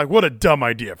sitting there like, what a dumb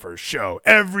idea for a show.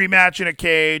 Every match in a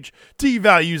cage.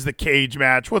 Devalues the cage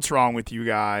match. What's wrong with you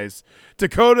guys?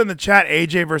 Dakota in the chat,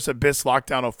 AJ versus Abyss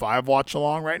Lockdown 05 watch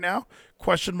along right now? ?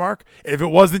 If it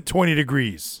wasn't 20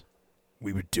 degrees,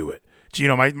 we would do it.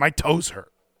 Gino, my toes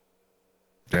hurt.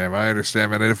 Damn, I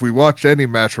understand, man. And if we watch any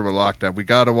match from a Lockdown, we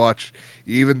got to watch,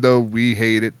 even though we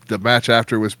hate it, the match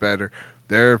after was better.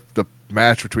 The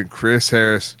match between Chris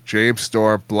Harris, James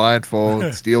Storm,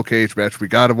 blindfold, steel cage match. We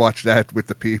got to watch that with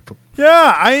the people.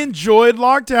 Yeah, I enjoyed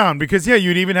Lockdown because,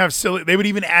 you'd even have they would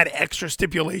even add extra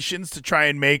stipulations to try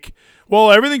and make,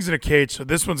 everything's in a cage, so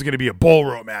this one's going to be a bull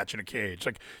rope match in a cage.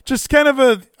 Like, just kind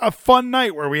of a fun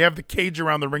night where we have the cage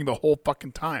around the ring the whole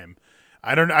fucking time.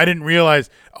 I didn't realize,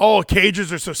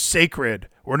 cages are so sacred.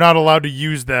 We're not allowed to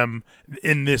use them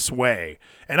in this way.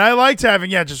 And I liked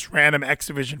having, just random X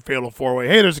Division Fatal 4-Way.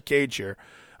 Hey, there's a cage here.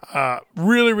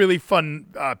 Really, really fun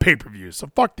pay-per-views.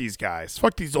 So fuck these guys.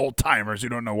 Fuck these old timers who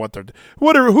don't know what they're.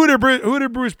 Who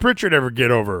did Bruce Pritchard ever get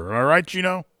over? All right,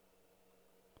 Gino.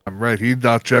 I'm right. He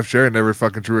thought Jeff Jarrett never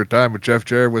fucking drew a time, but Jeff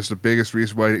Jarrett was the biggest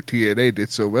reason why TNA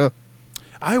did so well.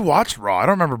 I watched Raw. I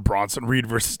don't remember Bronson Reed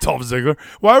versus Dolph Ziggler.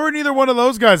 Why were neither one of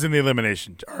those guys in the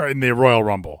elimination or in the Royal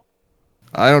Rumble?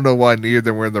 I don't know why neither of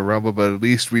them were in the Rumble, but at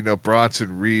least we know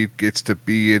Bronson Reed gets to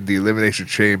be in the Elimination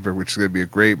Chamber, which is going to be a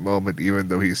great moment, even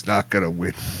though he's not going to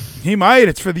win. He might.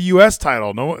 It's for the U.S.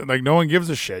 title. No one gives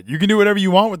a shit. You can do whatever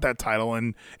you want with that title,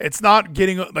 and it's not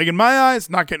getting, in my eyes,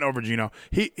 not getting over Gino.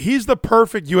 He's the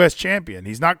perfect U.S. champion.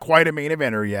 He's not quite a main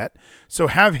eventer yet, so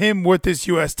have him with this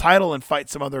U.S. title and fight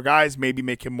some other guys, maybe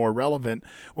make him more relevant.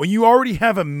 When you already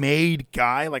have a made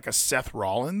guy like a Seth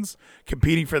Rollins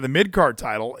competing for the mid-card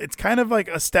title, it's kind of like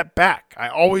a step back. I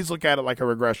always look at it like a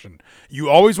regression. You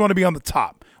always want to be on the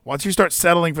top. Once you start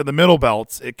settling for the middle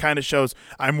belts, it kind of shows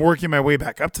I'm working my way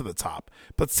back up to the top.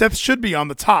 But Seth should be on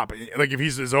the top, like if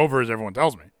he's as over as everyone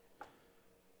tells me.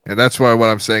 And that's why what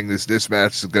I'm saying is this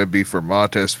match is going to be for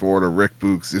Montez Ford or Rick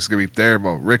Boogs. This is going to be their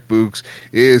moment. Rick Boogs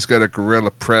is going to gorilla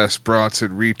press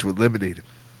Bronson Reed to eliminate him.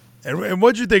 And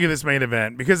what'd you think of this main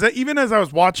event? Because even as I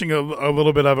was watching a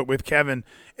little bit of it with Kevin,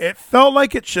 it felt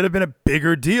like it should have been a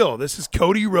bigger deal. This is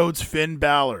Cody Rhodes, Finn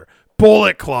Balor,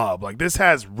 Bullet Club. Like, this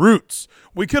has roots.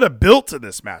 We could have built to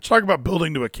this match. Talk about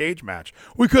building to a cage match.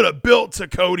 We could have built to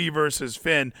Cody versus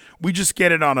Finn. We just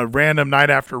get it on a random night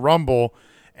after Rumble.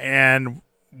 And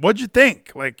what'd you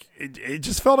think? Like, it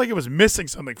just felt like it was missing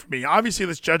something for me. Obviously,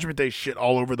 this Judgment Day shit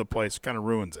all over the place kind of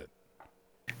ruins it.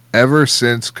 Ever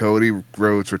since Cody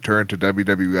Rhodes returned to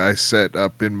WWE, I set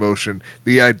up in motion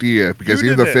the idea, because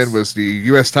even though Finn was the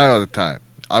U.S. title at the time,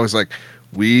 I was like,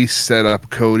 we set up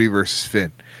Cody versus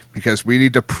Finn because we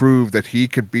need to prove that he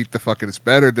can beat the fucking, it's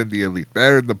better than the Elite,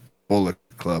 better than the Bullet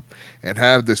Club, and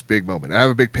have this big moment. Have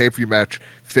a big pay-per-view match,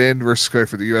 Finn versus Cody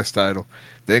for the U.S. title.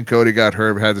 Then Cody got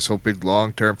hurt, had this whole big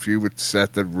long-term feud with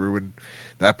Seth that ruined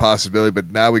that possibility. But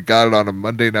now we got it on a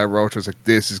Monday Night Raw, which I was like,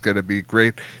 this is going to be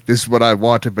great. This is what I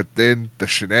wanted. But then the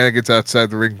shenanigans outside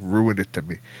the ring ruined it to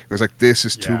me. It was like, this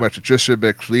is too much. It just should have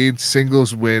been a clean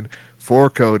singles win for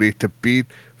Cody to beat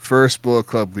first Bullet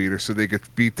Club leader so they could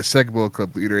beat the second Bullet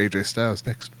Club leader, AJ Styles,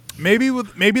 next. Maybe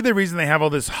the reason they have all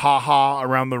this ha-ha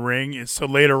around the ring is so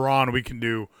later on we can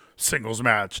do singles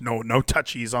match. No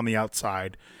touchies on the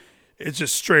outside. It's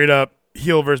just straight up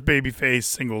heel versus babyface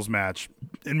singles match.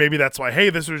 And maybe that's why,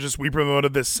 hey, this was just, we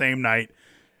promoted this same night.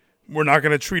 We're not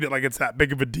going to treat it like it's that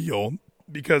big of a deal,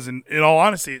 because in all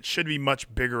honesty, it should be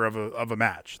much bigger of a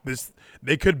match.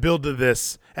 They could build to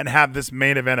this and have this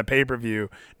main event a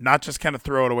pay-per-view, not just kind of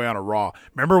throw it away on a Raw.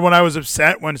 Remember when I was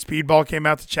upset when Speedball came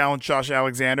out to challenge Josh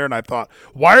Alexander, and I thought,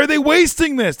 why are they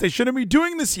wasting this? They shouldn't be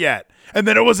doing this yet. And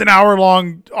then it was an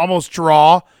hour-long almost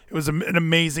draw. It was an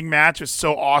amazing match. It was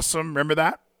so awesome. Remember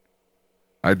that?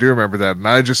 I do remember that. And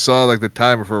I just saw like the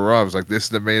timer for Raw. I was like, this is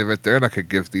the main event. They're not going to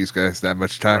give these guys that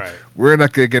much time. Right. We're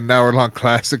not going to get an hour-long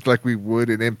classic like we would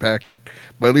in Impact.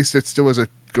 But at least it still was a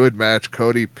good match.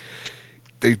 Cody,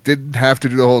 they didn't have to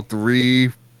do the whole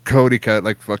 3 Cody cut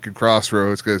like fucking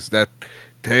Crossroads, because that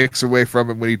takes away from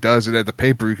him when he does it at the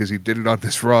pay-per-view, because he did it on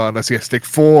this Raw, unless he has to take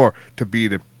 4 to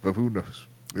beat him. But who knows?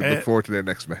 We look forward to their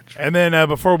next match. And then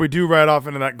before we do ride off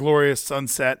into that glorious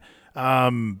sunset,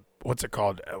 what's it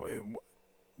called?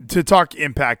 To talk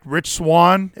Impact, Rich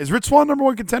Swann. Is Rich Swann number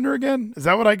 1 contender again? Is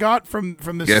that what I got from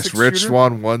this? Yes, Rich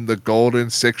Swann won the Golden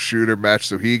 6-shooter match,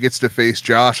 so he gets to face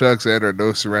Josh Alexander and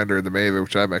No Surrender in the main event,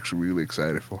 which I'm actually really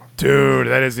excited for. Dude,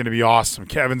 that is going to be awesome.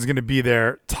 Kevin's going to be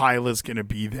there. Tyler's going to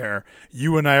be there.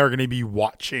 You and I are going to be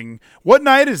watching. What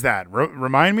night is that?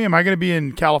 Remind me, am I going to be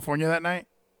in California that night?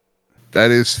 That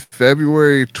is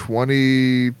February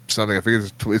 20-something. I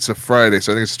think it's a Friday,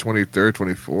 so I think it's 23rd,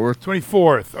 24th.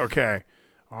 24th, okay.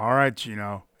 All right,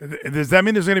 Gino. Does that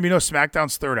mean there's going to be no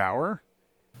SmackDown's third hour?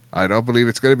 I don't believe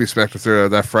it's going to be SmackDown third hour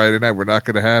that Friday night. We're not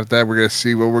going to have that. We're going to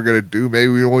see what we're going to do. Maybe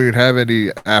we won't even have any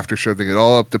after show thing. It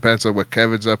all depends on what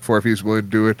Kevin's up for, if he's willing to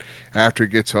do it after he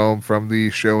gets home from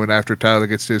the show and after Tyler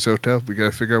gets to his hotel. We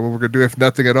got to figure out what we're going to do. If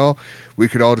nothing at all, we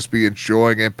could all just be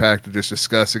enjoying Impact and just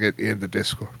discussing it in the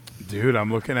Discord. Dude,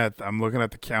 I'm looking at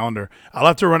the calendar. I'll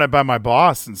have to run it by my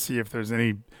boss and see if there's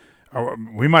any.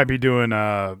 We might be doing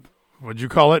what'd you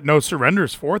call it? No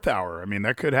Surrender's 4th hour. I mean,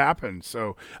 that could happen.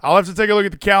 So I'll have to take a look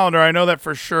at the calendar. I know that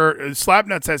for sure.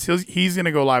 Slapnut says he's going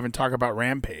to go live and talk about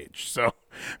Rampage. So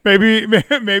maybe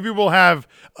we'll have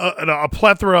a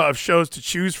plethora of shows to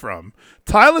choose from.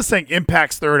 Tyler's saying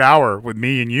Impact's 3rd hour with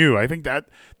me and you. I think that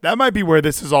might be where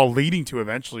this is all leading to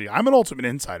eventually. I'm an Ultimate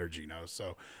Insider, Gino.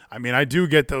 So I mean, I do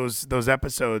get those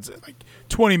episodes like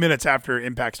 20 minutes after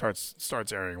Impact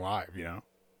starts airing live, you know?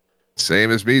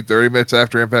 Same as me. 30 minutes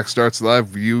after Impact starts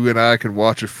live, you and I can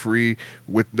watch it free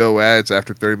with no ads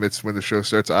after 30 minutes when the show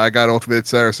starts. I got Ultimate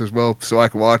Insiders as well, so I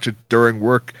can watch it during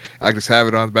work. I just have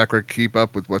it on the background, keep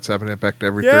up with what's happening in Impact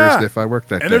every Thursday if I work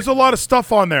that day. And there's a lot of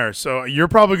stuff on there, so you're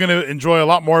probably going to enjoy a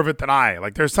lot more of it than I.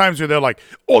 Like, there's times where they're like,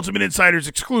 Ultimate Insiders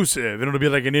exclusive, and it'll be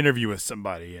like an interview with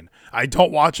somebody. And I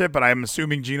don't watch it, but I'm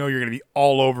assuming, Gino, you're going to be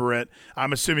all over it.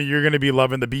 I'm assuming you're going to be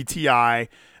loving the BTI.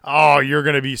 Oh, you're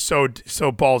going to be so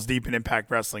balls deep in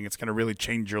Impact Wrestling. It's going to really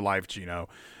change your life, Gino.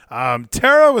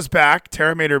 Tara was back.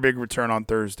 Tara made her big return on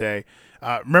Thursday.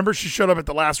 Remember, she showed up at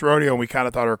the last rodeo, and we kind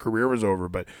of thought her career was over.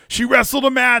 But she wrestled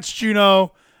a match,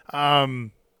 Gino. That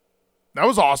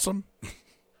was awesome.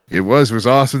 It was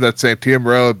awesome that Santia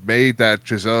Morella made that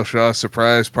Giselle Shaw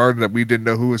surprise partner that we didn't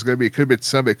know who was going to be. It could have been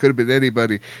somebody. It could have been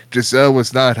anybody. Giselle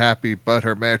was not happy, but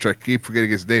her manager, I keep forgetting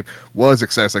his name, was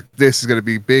excited. Like, this is going to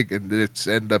be big. And it's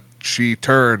ended up, she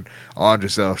turned on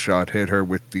Giselle Shaw and hit her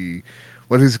with the,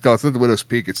 what is it called? It's not the Widow's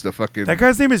Peak. It's the fucking. That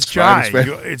guy's name is Jai.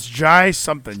 It's Jai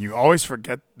something. You always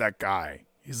forget that guy.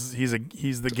 He's the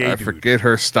gay dude. I forget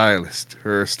her stylist.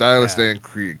 Her stylist named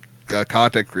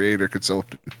content creator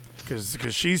consultant. Because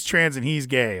she's trans and he's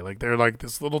gay. Like, they're like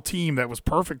this little team that was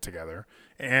perfect together,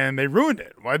 and they ruined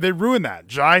it. Why'd they ruin that?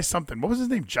 Jai something. What was his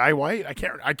name? Jai White?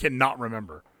 I cannot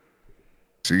remember.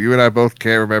 So you and I both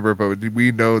can't remember, but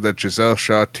we know that Giselle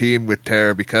Shaw teamed with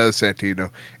Tara because of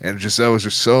Santino, and Giselle was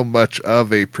just so much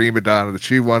of a prima donna that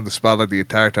she won the spotlight the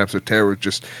entire time. So Tara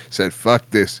just said, "Fuck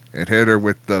this," and hit her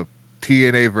with the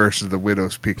TNA version of the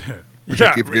Widow's Peak. Which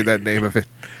I keep forgetting that name of it.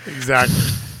 Exactly.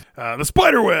 The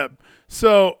spider web.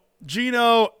 So,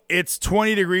 Gino, it's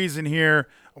 20 degrees in here.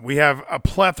 We have a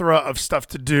plethora of stuff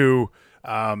to do.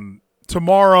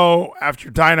 Tomorrow, after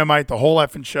Dynamite, the whole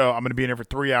effing show, I'm going to be in here for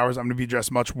 3 hours. I'm going to be dressed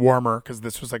much warmer because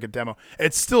this was like a demo.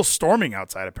 It's still storming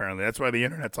outside, apparently. That's why the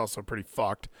internet's also pretty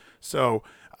fucked. So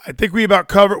I think we about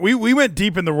covered. We went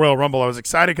deep in the Royal Rumble. I was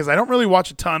excited because I haven't watched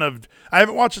a ton of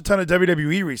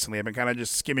WWE recently. I've been kind of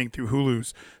just skimming through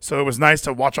Hulu's. So it was nice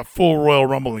to watch a full Royal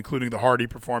Rumble, including the Hardy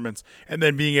performance, and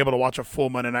then being able to watch a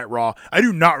full Monday Night Raw. I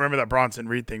do not remember that Bronson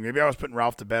Reed thing. Maybe I was putting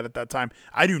Ralph to bed at that time.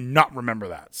 I do not remember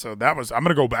that. So I'm going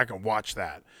to go back and watch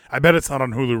that. I bet it's not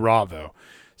on Hulu Raw, though.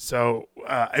 So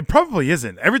it probably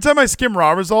isn't. Every time I skim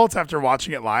Raw results after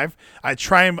watching it live, I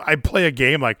play a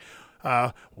game like,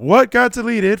 what got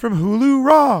deleted from Hulu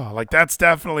Raw? Like, that's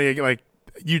definitely like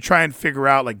you try and figure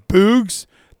out, like, Boogs,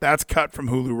 that's cut from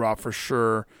Hulu Raw for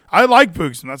sure. I like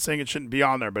Boogs. I'm not saying it shouldn't be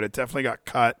on there, but it definitely got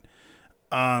cut.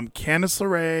 Candice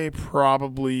LeRae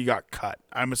probably got cut.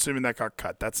 I'm assuming that got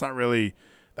cut. That's not really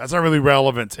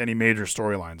relevant to any major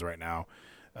storylines right now.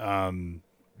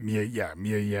 Mia,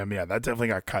 that definitely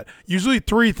got cut. Usually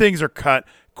 3 things are cut.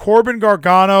 Corbin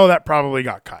Gargano, that probably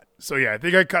got cut. So, yeah, I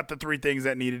think I cut the 3 things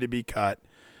that needed to be cut.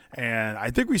 And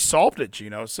I think we solved it,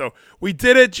 Gino. So we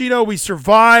did it, Gino. We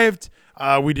survived.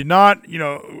 We did not,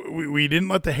 we didn't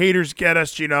let the haters get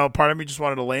us, Gino. Part of me just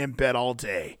wanted to lay in bed all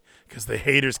day because the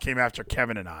haters came after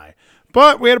Kevin and I.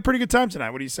 But we had a pretty good time tonight.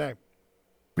 What do you say?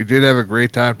 We did have a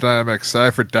great time tonight. I'm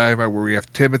excited for Dynamite, where we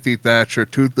have Timothy Thatcher,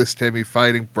 Toothless Timmy,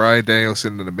 fighting Bryan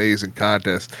Danielson in an amazing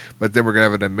contest. But then we're going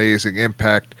to have an amazing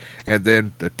Impact, and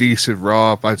then a decent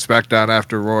Raw on SmackDown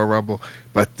after Royal Rumble.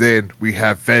 But then we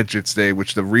have Vengeance Day,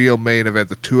 which the real main event,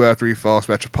 the 2 out of 3 falls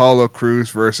match, Apollo Crews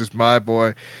versus my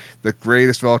boy, the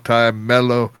greatest of all time,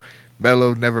 Melo.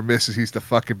 Melo never misses. He's the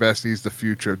fucking best. He's the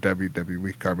future of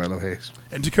WWE, Carmelo Hayes.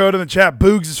 And Dakota in the chat,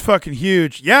 Boogs is fucking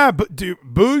huge. Yeah, but dude,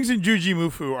 Boogs and Juji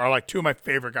Mufu are like 2 of my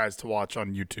favorite guys to watch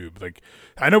on YouTube. Like,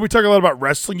 I know we talk a lot about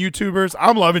wrestling YouTubers.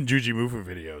 I'm loving Juji Mufu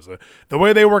videos. The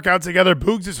way they work out together,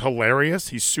 Boogs is hilarious.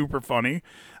 He's super funny.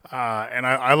 And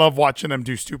I love watching them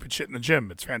do stupid shit in the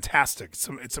gym. It's fantastic.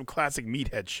 It's some classic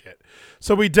meathead shit.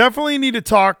 So we definitely need to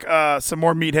talk some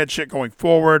more meathead shit going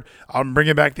forward. I'm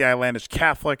bringing back the Islandish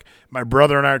Catholic. My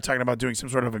brother and I are talking about doing some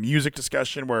sort of a music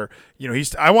discussion where,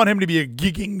 I want him to be a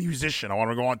gigging musician. I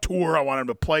want him to go on tour. I want him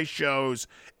to play shows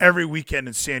every weekend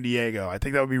in San Diego. I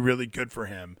think that would be really good for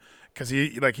him. Because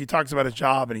he talks about his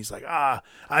job and he's like,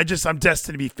 I'm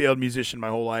destined to be a failed musician my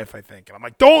whole life, I think. And I'm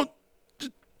like, don't.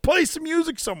 Play some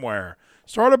music somewhere.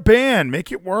 Start a band.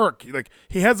 Make it work. Like,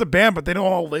 he has a band, but they don't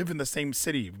all live in the same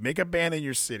city. Make a band in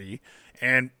your city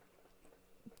and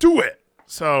do it.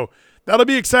 So that'll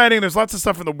be exciting. There's lots of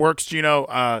stuff in the works,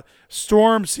 Gino.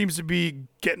 Storm seems to be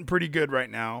getting pretty good right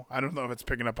now. I don't know if it's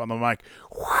picking up on the mic.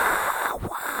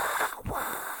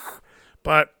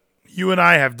 But you and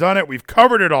I have done it. We've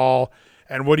covered it all.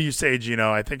 And what do you say,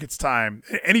 Gino? I think it's time.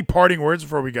 Any parting words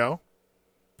before we go?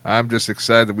 I'm just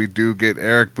excited that we do get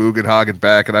Eric Bugenhagen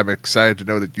back, and I'm excited to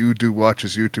know that you do watch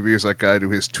his YouTube videos like I do,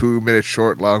 his 2-minute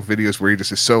short, long videos where he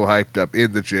just is so hyped up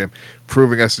in the gym,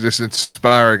 proving us, just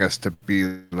inspiring us to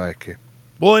be like him.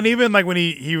 Well, and even like when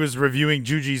he was reviewing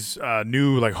Juji's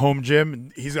new like home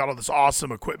gym, he's got all this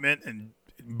awesome equipment, and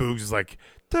Boogs is like,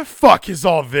 the fuck is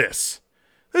all this?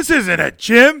 This isn't a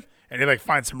gym. And he like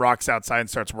finds some rocks outside and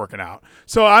starts working out.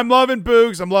 So I'm loving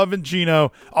Boogs. I'm loving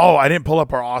Gino. Oh, I didn't pull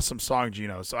up our awesome song,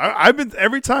 Gino. So I've been,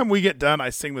 every time we get done, I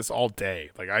sing this all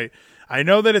day. Like I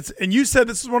know that it's, and you said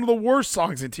this is one of the worst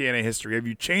songs in TNA history. Have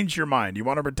you changed your mind? You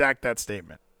want to redact that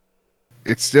statement?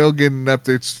 It's still getting up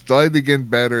there. It's slightly getting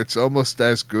better. It's almost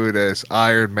as good as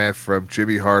Iron Man from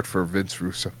Jimmy Hart for Vince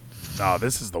Russo. Oh,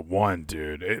 this is the one,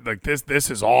 dude. This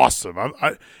is awesome.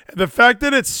 The fact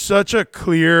that it's such a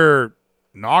clear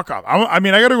knockoff. I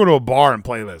got to go to a bar and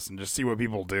play this and just see what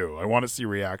people do. I want to see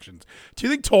reactions. Do you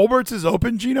think Tolbert's is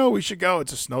open, Gino? We should go.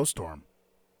 It's a snowstorm.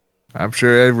 I'm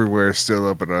sure everywhere is still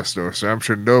open on snow, so I'm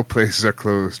sure no places are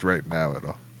closed right now at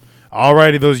all.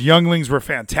 Alrighty, those younglings were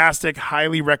fantastic.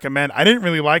 Highly recommend. I didn't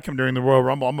really like them during the Royal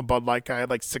Rumble. I'm a Bud Light guy. I had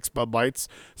like 6 Bud Lights.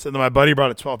 So then my buddy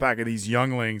brought a 12-pack of these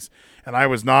younglings, and I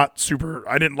was not super –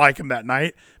 I didn't like them that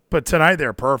night. But tonight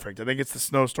they're perfect. I think it's the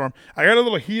snowstorm. I got a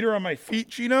little heater on my feet,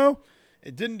 Gino.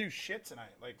 It didn't do shit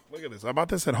tonight. Like, look at this. I bought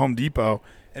this at Home Depot,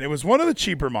 and it was one of the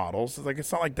cheaper models. It's like,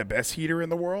 it's not like the best heater in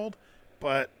the world,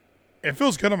 but it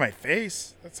feels good on my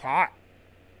face. That's hot.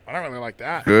 I don't really like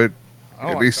that. Good.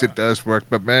 At least it does work.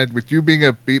 But, man, with you being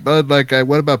a Bud Light guy,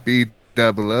 what about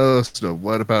B-double-L? So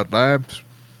what about limes?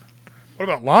 What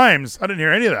about limes? I didn't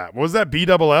hear any of that. What was that,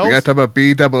 B-double-L? We got to talk about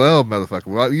B-double-L, motherfucker.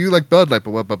 Well, you like Bud Light,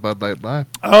 but what about Bud Light Lime?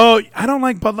 Oh, I don't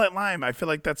like Bud Light Lime. I feel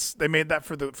like they made that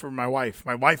for my wife.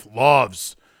 My wife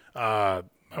loves Bud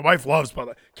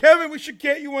Light. Kevin, we should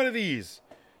get you one of these.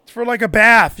 It's for like a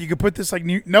bath. You could put this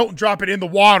drop it in the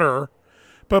water,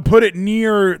 but put it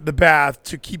near the bath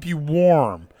to keep you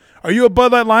warm. Are you a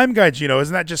Bud Light Lime guy, Gino?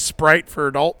 Isn't that just Sprite for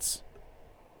adults?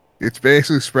 It's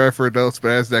basically Sprite for adults, but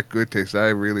it has that good taste. I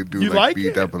really do like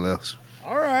B-double-Ls.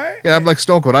 All right. Yeah, I'm like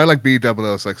Stone Cold. I like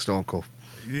B-double-Ls like Stone Cold.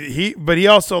 But he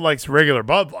also likes regular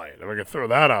Bud Light. If I could throw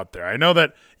that out there. I know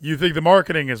that you think the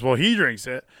marketing is, well, he drinks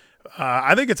it.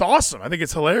 I think it's awesome. I think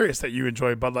it's hilarious that you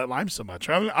enjoy Bud Light Lime so much.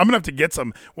 I'm going to have to get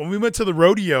some. When we went to the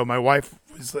rodeo, my wife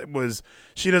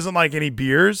she doesn't like any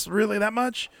beers really that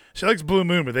much. She likes Blue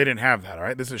Moon, but they didn't have that, all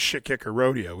right? This is Shit Kicker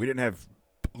Rodeo. We didn't have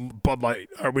Bud Light,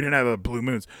 or we didn't have a Blue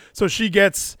Moons. So she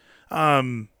gets a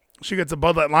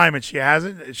Bud Light Lime, and she has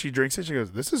it, and she drinks it. She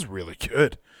goes, this is really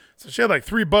good. So she had like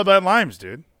 3 Bud Light Limes,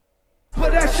 dude.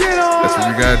 Put that shit on. That's what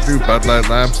you gotta do. Bud Light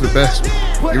Lime's the best.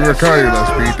 You Ricardo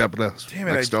loves B-double-Ls.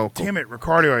 Damn it,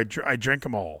 Ricardo, I drank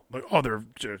them all.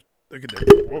 Look at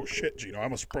that. Whoa, shit, Gino. I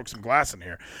almost broke some glass in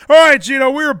here. All right, Gino,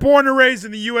 we were born and raised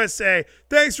in the USA.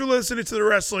 Thanks for listening to The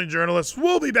Wrestling Journalist.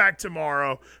 We'll be back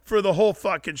tomorrow for the whole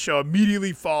fucking show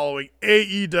immediately following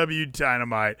AEW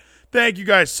Dynamite. Thank you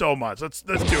guys so much. Let's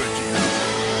do it, Gino.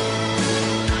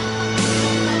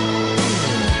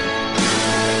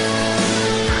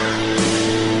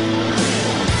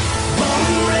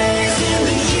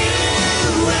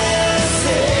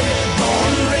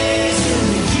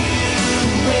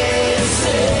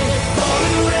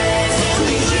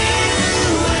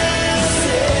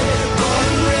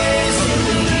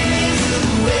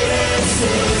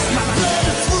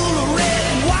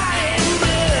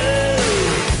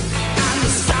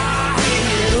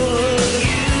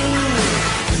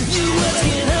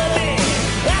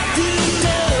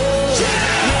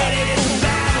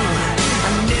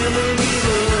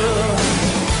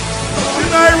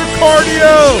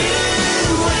 Cardio.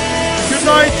 Good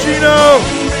night, Gino.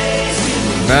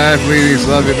 Night, ladies.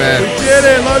 Love you, man. We did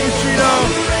it. Love you, Gino.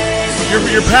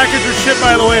 Your package was shipped,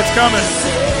 by the way. It's coming.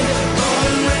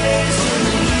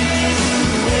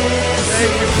 Thank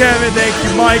you, Kevin. Thank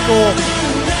you, Michael.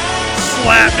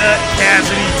 Slapnut,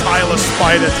 Cassidy, Tyler,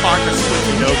 Spider, Taka,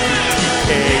 Slicky,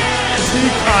 TK,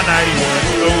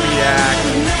 TK91, Kodiak,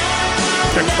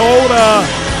 Dakota.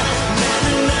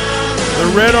 The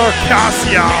Red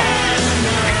Arcasia,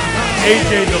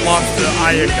 AJ DeLusta,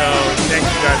 Ayako. Thank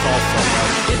you guys all so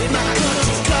much.